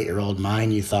your 8-year-old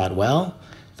mind, you thought, well,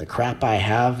 the crap I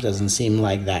have doesn't seem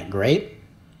like that great.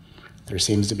 There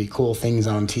seems to be cool things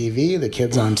on TV. The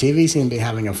kids on TV seem to be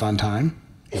having a fun time,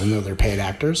 even though they're paid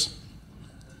actors.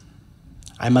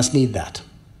 I must need that.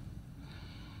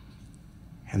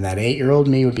 And that 8-year-old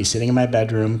me would be sitting in my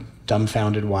bedroom,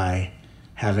 dumbfounded why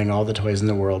having all the toys in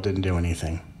the world didn't do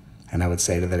anything. And I would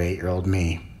say to that 8-year-old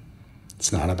me,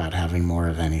 it's not about having more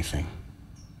of anything.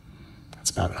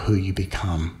 It's about who you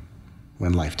become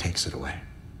when life takes it away.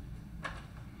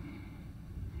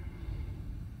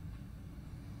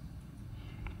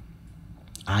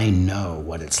 I know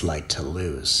what it's like to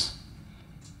lose.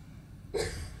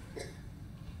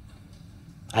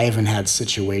 I even had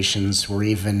situations where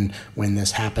even when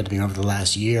this happened to me over the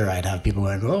last year, I'd have people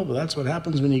like, oh, but that's what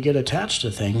happens when you get attached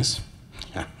to things.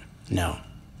 No.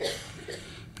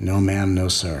 No, ma'am, no,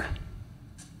 sir.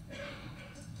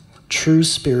 True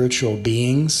spiritual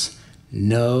beings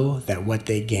know that what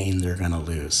they gain, they're going to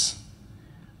lose.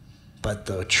 But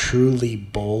the truly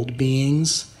bold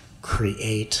beings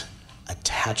create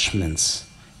attachments.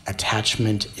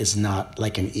 Attachment is not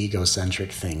like an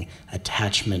egocentric thing.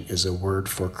 Attachment is a word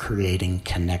for creating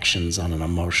connections on an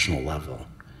emotional level.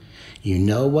 You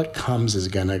know what comes is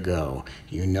going to go.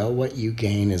 You know what you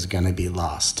gain is going to be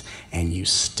lost. And you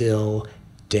still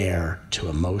dare to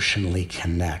emotionally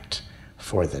connect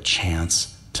for the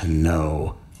chance to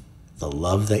know the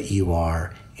love that you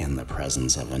are in the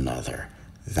presence of another.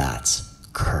 That's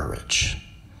courage.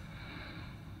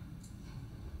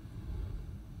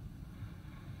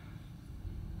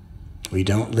 We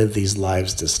don't live these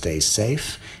lives to stay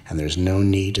safe, and there's no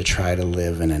need to try to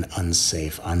live in an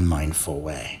unsafe, unmindful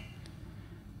way.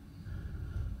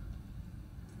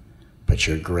 But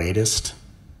your greatest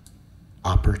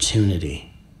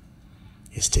opportunity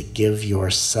is to give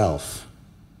yourself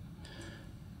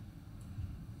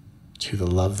to the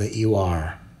love that you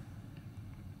are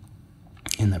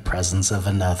in the presence of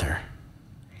another,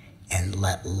 and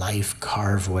let life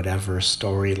carve whatever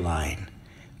storyline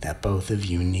that both of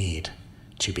you need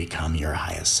to become your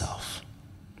highest self.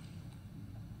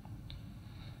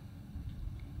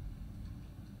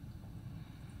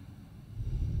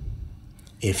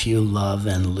 If you love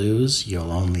and lose,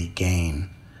 you'll only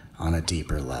gain on a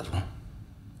deeper level.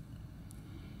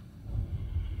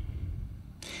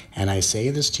 And I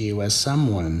say this to you as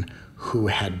someone who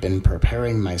had been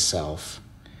preparing myself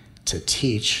to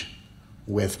teach,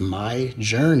 with my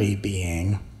journey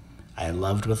being, I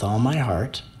loved with all my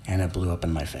heart, and it blew up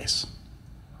in my face.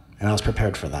 And I was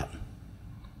prepared for that.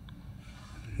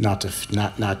 Not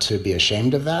to be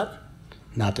ashamed of that,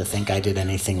 not to think I did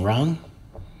anything wrong,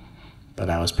 but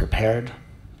I was prepared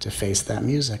to face that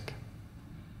music.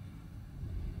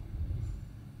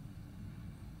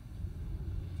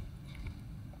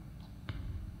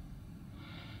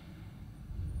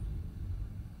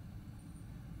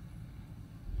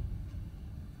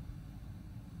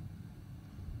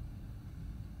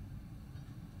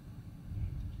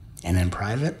 And in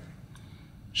private,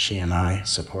 she and I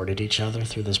supported each other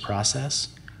through this process.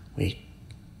 We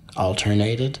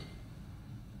alternated,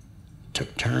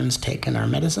 took turns taking our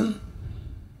medicine,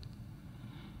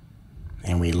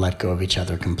 and we let go of each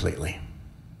other completely.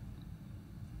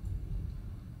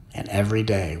 And every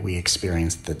day we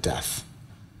experienced the death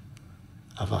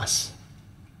of us.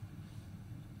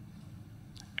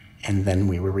 And then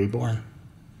we were reborn.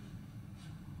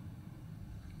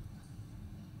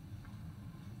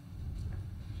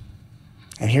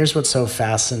 And here's what's so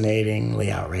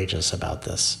fascinatingly outrageous about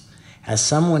this. As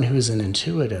someone who's an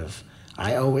intuitive,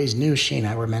 I always knew she and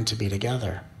I were meant to be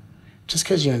together. Just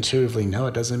because you intuitively know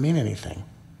it doesn't mean anything.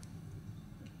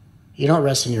 You don't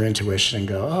rest in your intuition and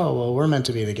go, oh, well, we're meant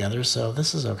to be together, so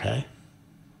this is okay.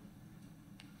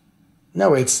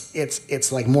 No,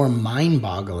 it's like more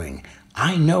mind-boggling.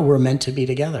 I know we're meant to be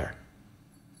together.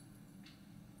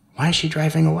 Why is she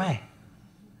driving away?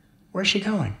 Where's she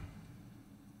going?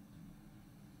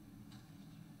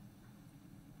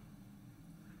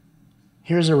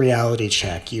 Here's a reality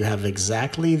check. You have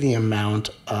exactly the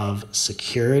amount of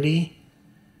security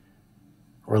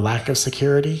or lack of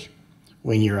security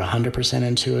when you're 100%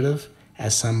 intuitive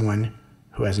as someone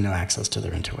who has no access to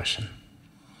their intuition.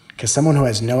 Because someone who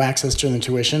has no access to their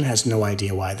intuition has no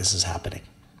idea why this is happening.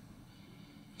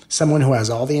 Someone who has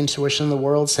all the intuition in the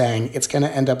world saying, it's going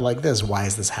to end up like this, why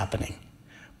is this happening?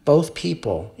 Both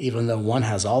people, even though one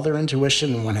has all their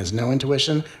intuition and one has no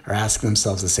intuition, are asking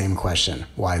themselves the same question,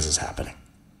 why is this happening?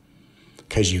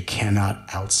 Because you cannot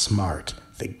outsmart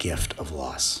the gift of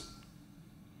loss.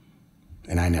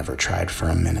 And I never tried for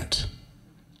a minute.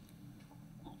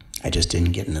 I just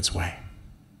didn't get in its way.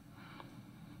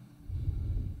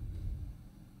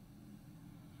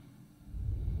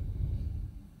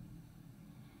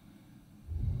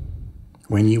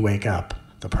 When you wake up,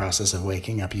 the process of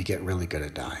waking up, you get really good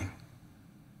at dying.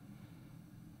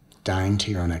 Dying to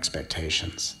your own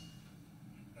expectations.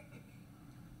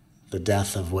 The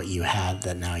death of what you had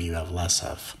that now you have less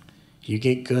of. You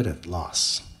get good at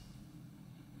loss.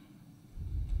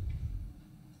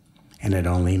 And it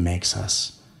only makes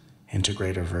us into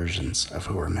greater versions of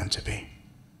who we're meant to be.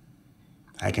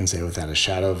 I can say without a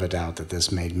shadow of a doubt that this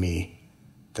made me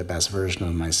the best version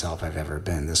of myself I've ever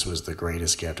been. This was the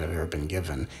greatest gift I've ever been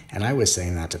given. And I was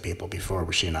saying that to people before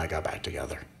she and I got back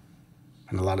together.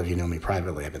 And a lot of you know me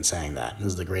privately. I've been saying that. This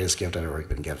is the greatest gift I've ever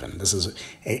been given.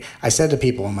 I said to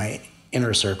people in my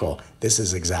inner circle, this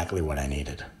is exactly what I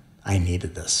needed. I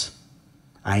needed this.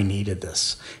 I needed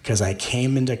this. Because I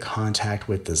came into contact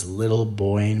with this little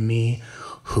boy in me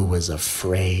who was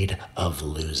afraid of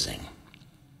losing.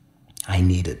 I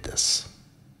needed this.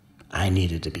 I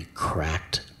needed to be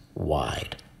cracked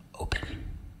wide open.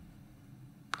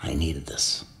 I needed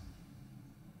this.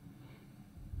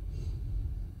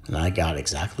 And I got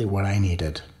exactly what I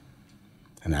needed.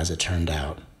 And as it turned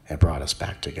out, it brought us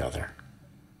back together.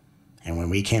 And when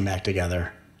we came back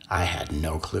together, I had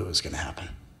no clue it was going to happen.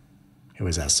 It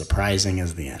was as surprising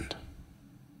as the end.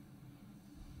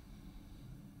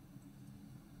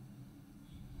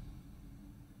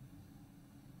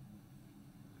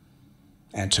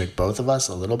 And it took both of us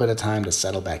a little bit of time to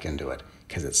settle back into it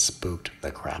because it spooked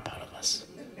the crap out of us.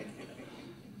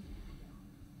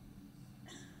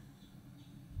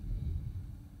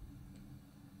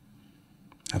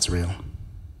 That's real.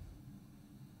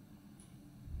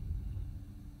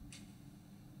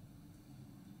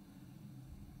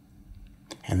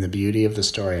 And the beauty of the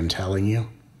story I'm telling you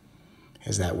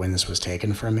is that when this was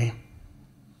taken from me,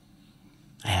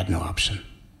 I had no option.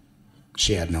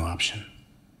 She had no option.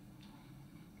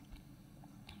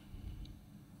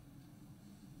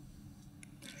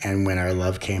 And when our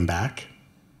love came back,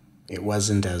 it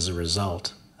wasn't as a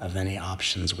result of any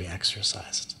options we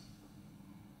exercised.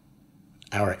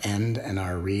 Our end and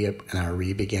our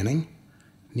re-beginning,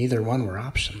 neither one were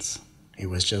options. It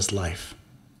was just life,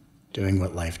 doing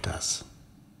what life does.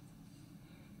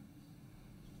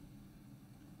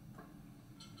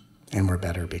 And we're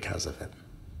better because of it.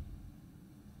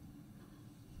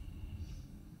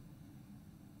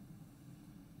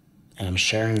 And I'm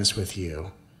sharing this with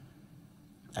you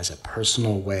as a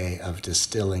personal way of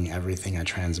distilling everything I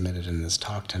transmitted in this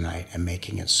talk tonight and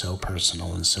making it so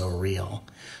personal and so real.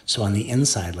 So on the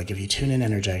inside, like if you tune in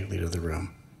energetically to the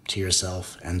room, to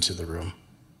yourself and to the room,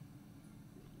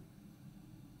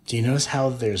 do you notice how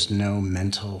there's no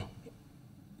mental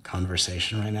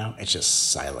conversation right now? It's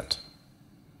just silent.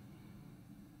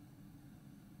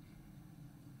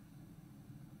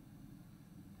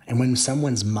 And when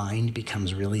someone's mind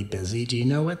becomes really busy, do you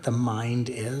know what the mind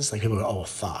is? Like people go, oh,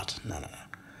 thought. No.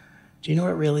 Do you know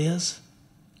what it really is?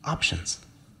 Options.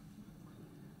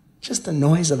 Just the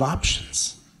noise of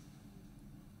options.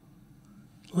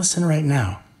 Listen right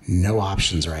now. No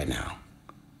options right now.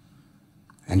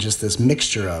 And just this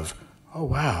mixture of, oh,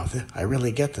 wow, I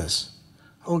really get this.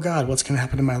 Oh, God, what's going to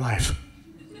happen in my life?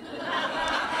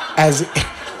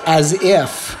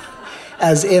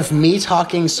 As if me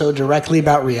talking so directly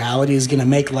about reality is going to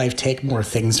make life take more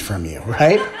things from you,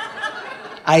 right?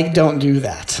 I don't do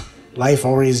that. Life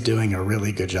already is doing a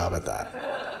really good job at that.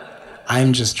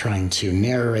 I'm just trying to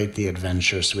narrate the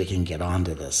adventure so we can get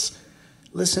onto this.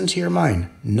 Listen to your mind.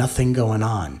 Nothing going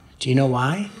on. Do you know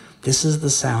why? This is the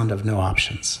sound of no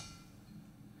options.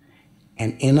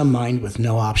 And in a mind with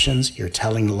no options, you're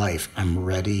telling life, I'm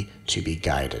ready to be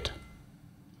guided.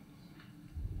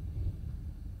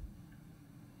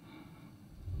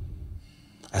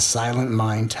 A silent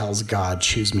mind tells God,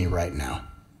 choose me right now.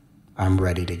 I'm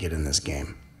ready to get in this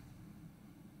game.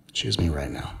 Choose me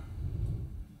right now.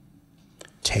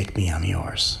 Take me, I'm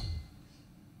yours.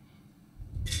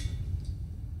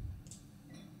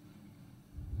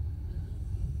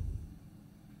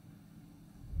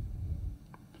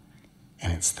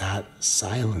 And it's that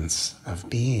silence of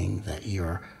being that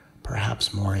you're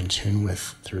perhaps more in tune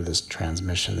with through this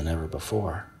transmission than ever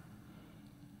before,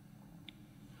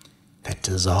 that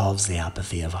dissolves the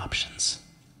apathy of options,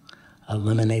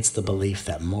 eliminates the belief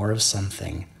that more of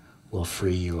something will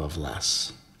free you of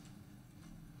less,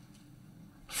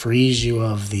 frees you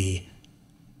of the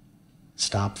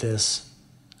stop this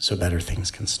so better things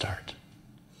can start.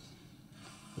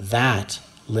 That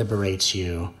liberates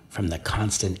you from the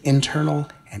constant internal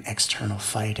and external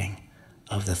fighting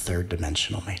of the third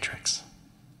dimensional matrix.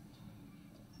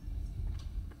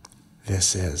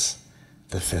 This is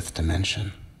the fifth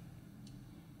dimension.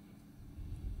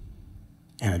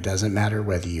 And it doesn't matter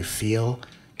whether you feel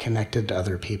connected to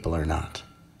other people or not.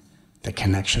 The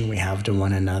connection we have to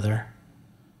one another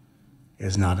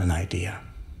is not an idea.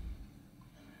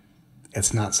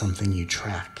 It's not something you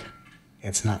track.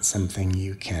 It's not something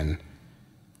you can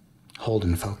hold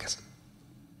in focus.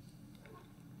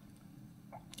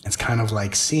 It's kind of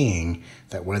like seeing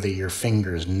that whether your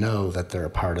fingers know that they're a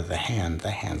part of the hand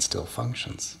still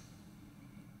functions.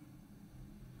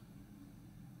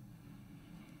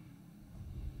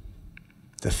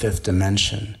 The fifth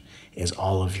dimension is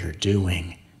all of your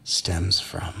doing stems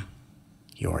from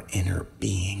your inner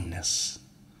beingness.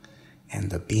 And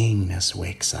the beingness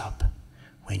wakes up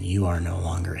when you are no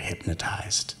longer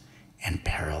hypnotized and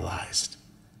paralyzed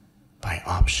by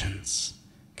options,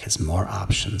 because more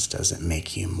options doesn't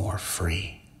make you more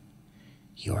free.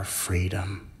 Your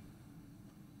freedom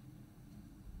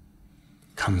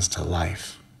comes to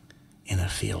life in a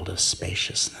field of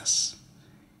spaciousness,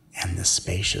 and the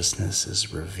spaciousness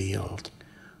is revealed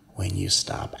when you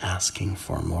stop asking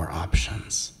for more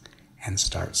options and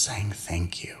start saying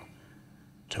thank you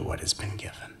to what has been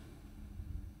given.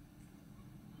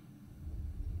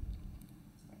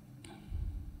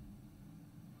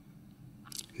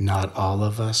 Not all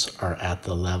of us are at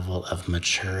the level of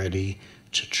maturity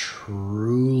to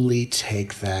truly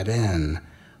take that in,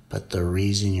 but the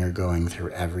reason you're going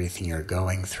through everything you're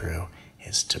going through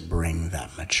is to bring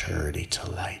that maturity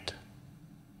to light.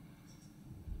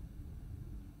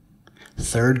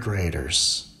 Third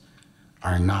graders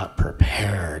are not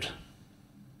prepared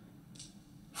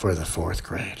for the fourth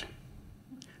grade,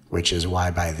 which is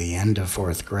why by the end of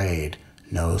fourth grade,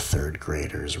 no third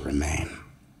graders remain.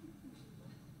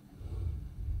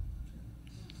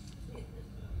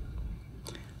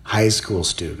 High school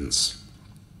students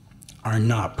are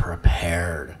not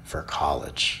prepared for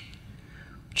college,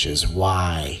 which is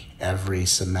why every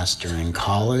semester in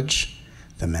college,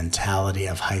 the mentality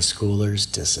of high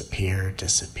schoolers disappear.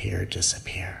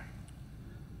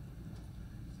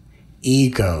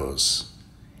 Egos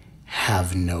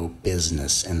have no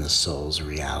business in the soul's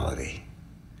reality,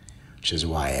 which is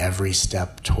why every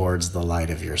step towards the light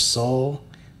of your soul,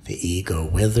 the ego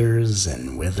withers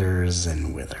and withers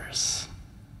and withers.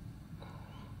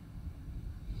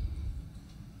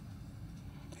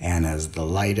 And as the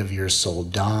light of your soul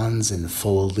dawns in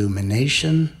full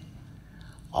illumination,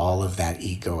 all of that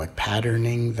egoic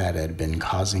patterning that had been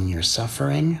causing your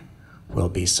suffering will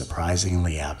be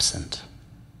surprisingly absent.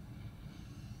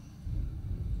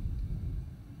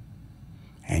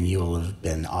 And you will have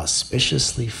been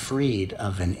auspiciously freed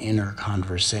of an inner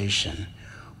conversation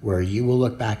where you will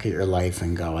look back at your life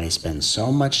and go, I spent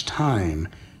so much time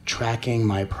tracking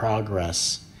my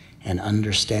progress and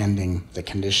understanding the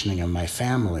conditioning of my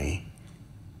family,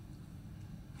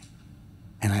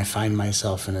 and I find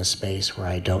myself in a space where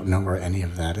I don't know where any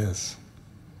of that is,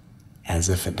 as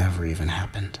if it never even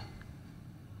happened.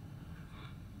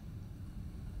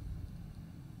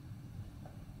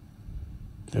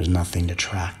 There's nothing to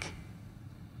track.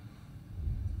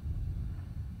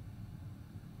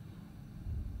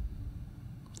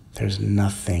 There's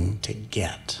nothing to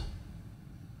get.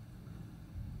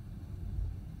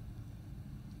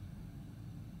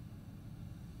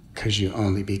 Because you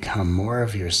only become more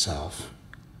of yourself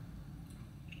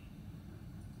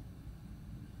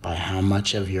by how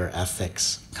much of your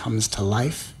ethics comes to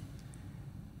life,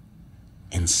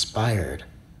 inspired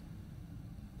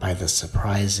by the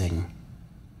surprising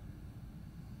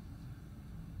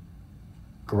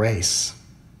grace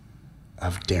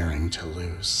of daring to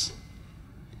lose.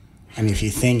 And if you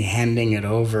think handing it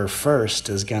over first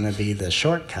is going to be the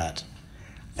shortcut,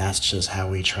 that's just how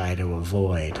we try to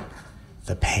avoid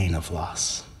the pain of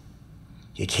loss.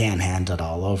 You can't hand it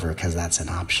all over because that's an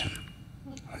option.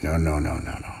 No, no, no,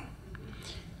 no, no.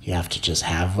 You have to just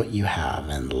have what you have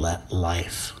and let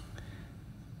life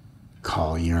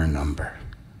call your number,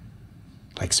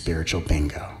 like spiritual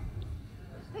bingo.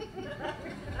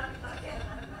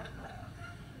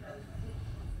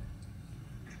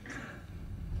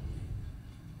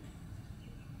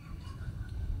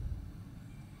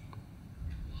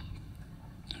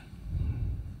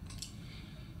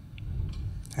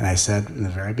 And I said in the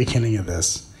very beginning of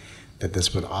this that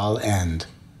this would all end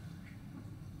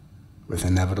with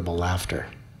inevitable laughter.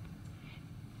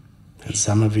 And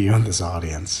some of you in this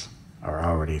audience are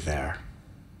already there.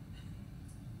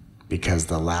 Because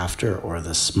the laughter or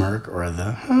the smirk or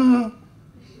the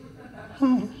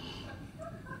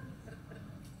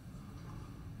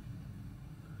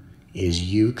is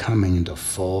you coming into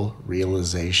full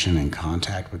realization and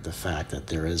contact with the fact that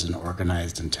there is an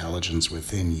organized intelligence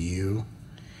within you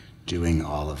doing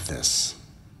all of this.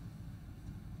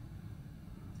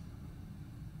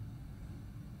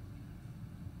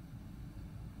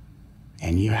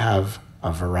 And you have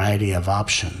a variety of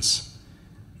options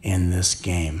in this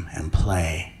game and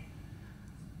play.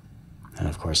 And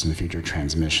of course, in future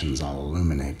transmissions, I'll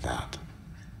illuminate that.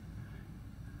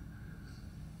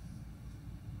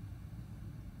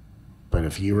 But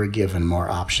if you were given more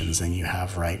options than you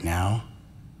have right now,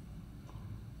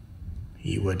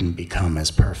 you wouldn't become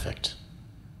as perfect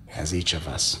as each of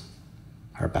us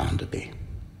are bound to be.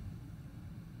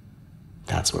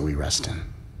 That's what we rest in.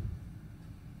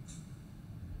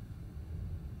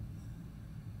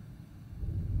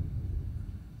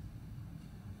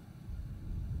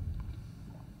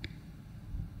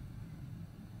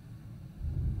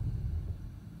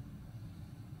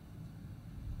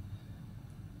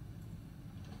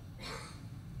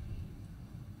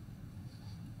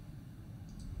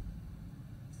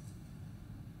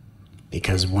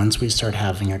 Because once we start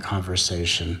having a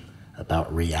conversation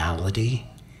about reality,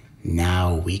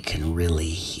 now we can really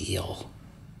heal.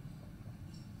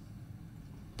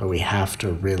 But we have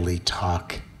to really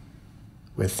talk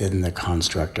within the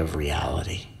construct of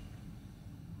reality.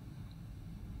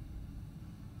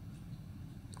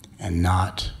 And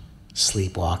not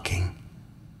sleepwalking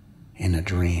in a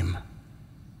dream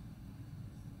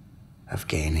of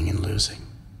gaining and losing.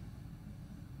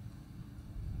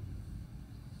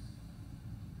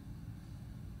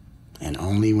 And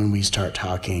only when we start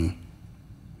talking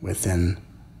within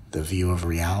the view of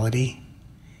reality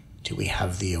do we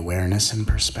have the awareness and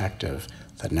perspective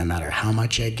that no matter how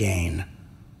much I gain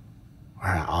or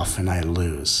how often I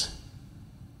lose,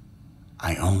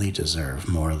 I only deserve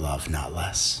more love, not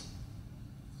less.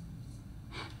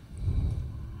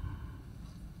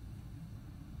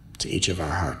 To each of our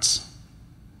hearts,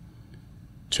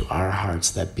 to our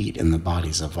hearts that beat in the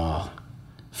bodies of all,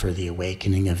 for the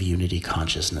awakening of unity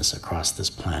consciousness across this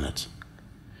planet,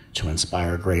 to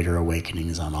inspire greater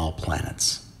awakenings on all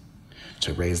planets,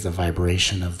 to raise the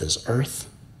vibration of this earth,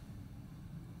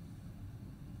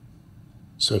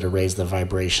 so to raise the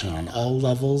vibration on all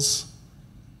levels,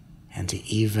 and to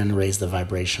even raise the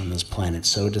vibration on this planet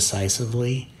so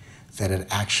decisively that it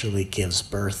actually gives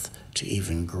birth to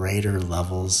even greater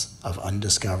levels of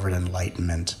undiscovered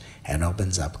enlightenment and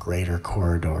opens up greater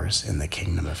corridors in the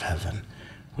kingdom of heaven.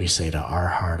 We say to our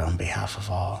heart on behalf of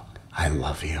all, I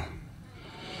love you.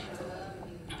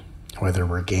 Whether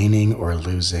we're gaining or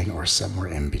losing or somewhere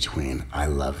in between, I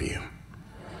love you.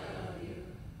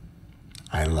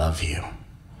 I love you.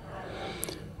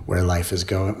 Where life is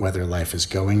going, whether life is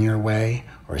going your way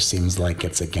or seems like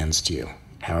it's against you,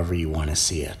 however you want to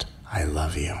see it, I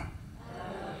love you.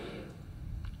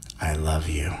 I love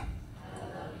you.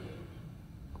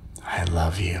 I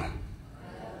love you.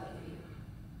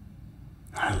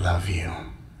 I love you.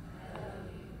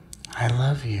 I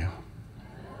love you.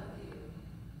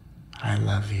 I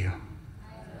love you.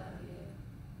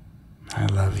 I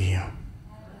love you.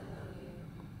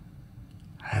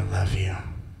 I love you.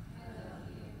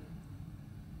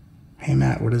 Hey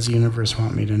Matt, what does the universe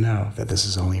want me to know? That this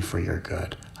is only for your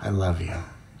good. I love you.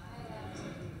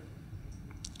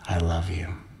 I love you.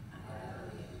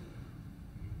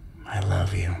 I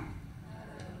love you.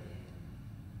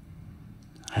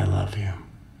 I love you.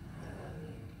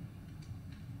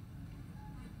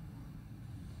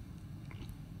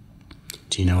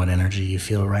 Do you know what energy you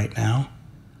feel right now?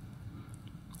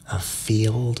 A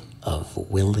field of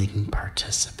willing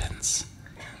participants.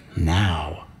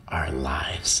 Now our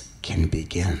lives can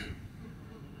begin.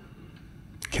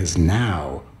 Because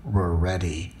now we're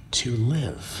ready to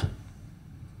live.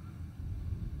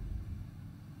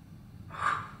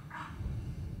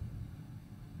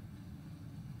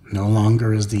 No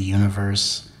longer is the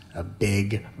universe a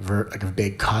big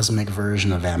cosmic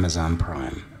version of Amazon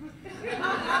Prime.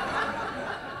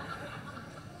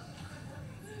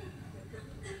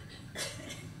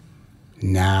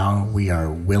 Now we are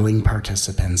willing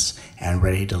participants and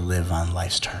ready to live on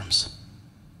life's terms.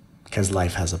 Because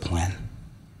life has a plan.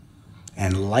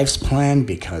 And life's plan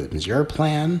becomes your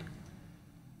plan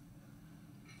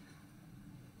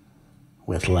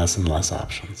with less and less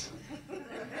options.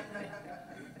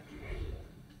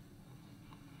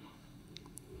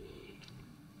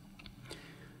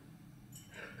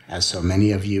 As so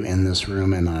many of you in this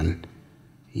room and on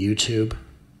YouTube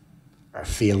are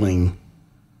feeling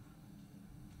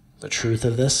the truth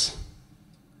of this,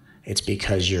 it's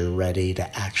because you're ready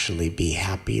to actually be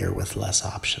happier with less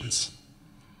options.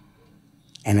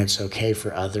 And it's okay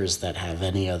for others that have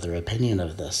any other opinion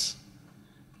of this,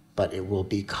 but it will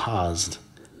be caused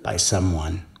by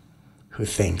someone who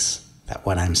thinks that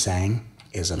what I'm saying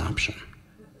is an option.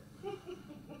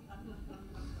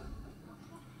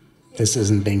 This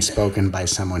isn't being spoken by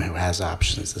someone who has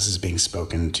options. This is being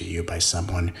spoken to you by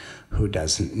someone who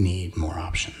doesn't need more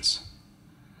options.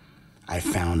 I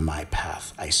found my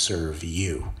path. I serve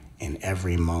you in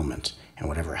every moment. And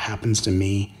whatever happens to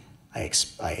me,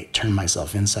 I turn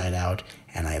myself inside out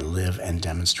and I live and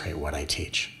demonstrate what I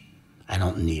teach. I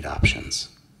don't need options.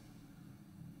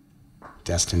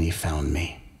 Destiny found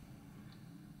me.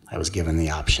 I was given the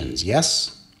options,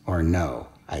 yes or no.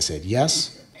 I said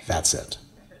yes, that's it.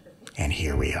 And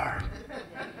here we are.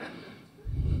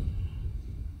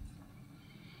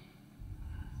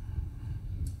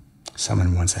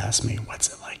 Someone once asked me,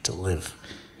 what's it like to live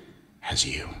as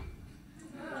you?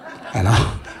 And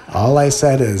all I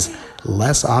said is,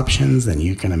 less options than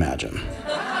you can imagine.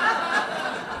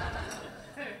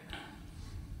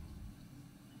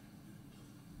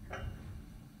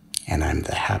 And I'm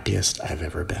the happiest I've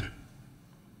ever been.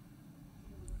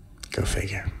 Go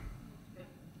figure.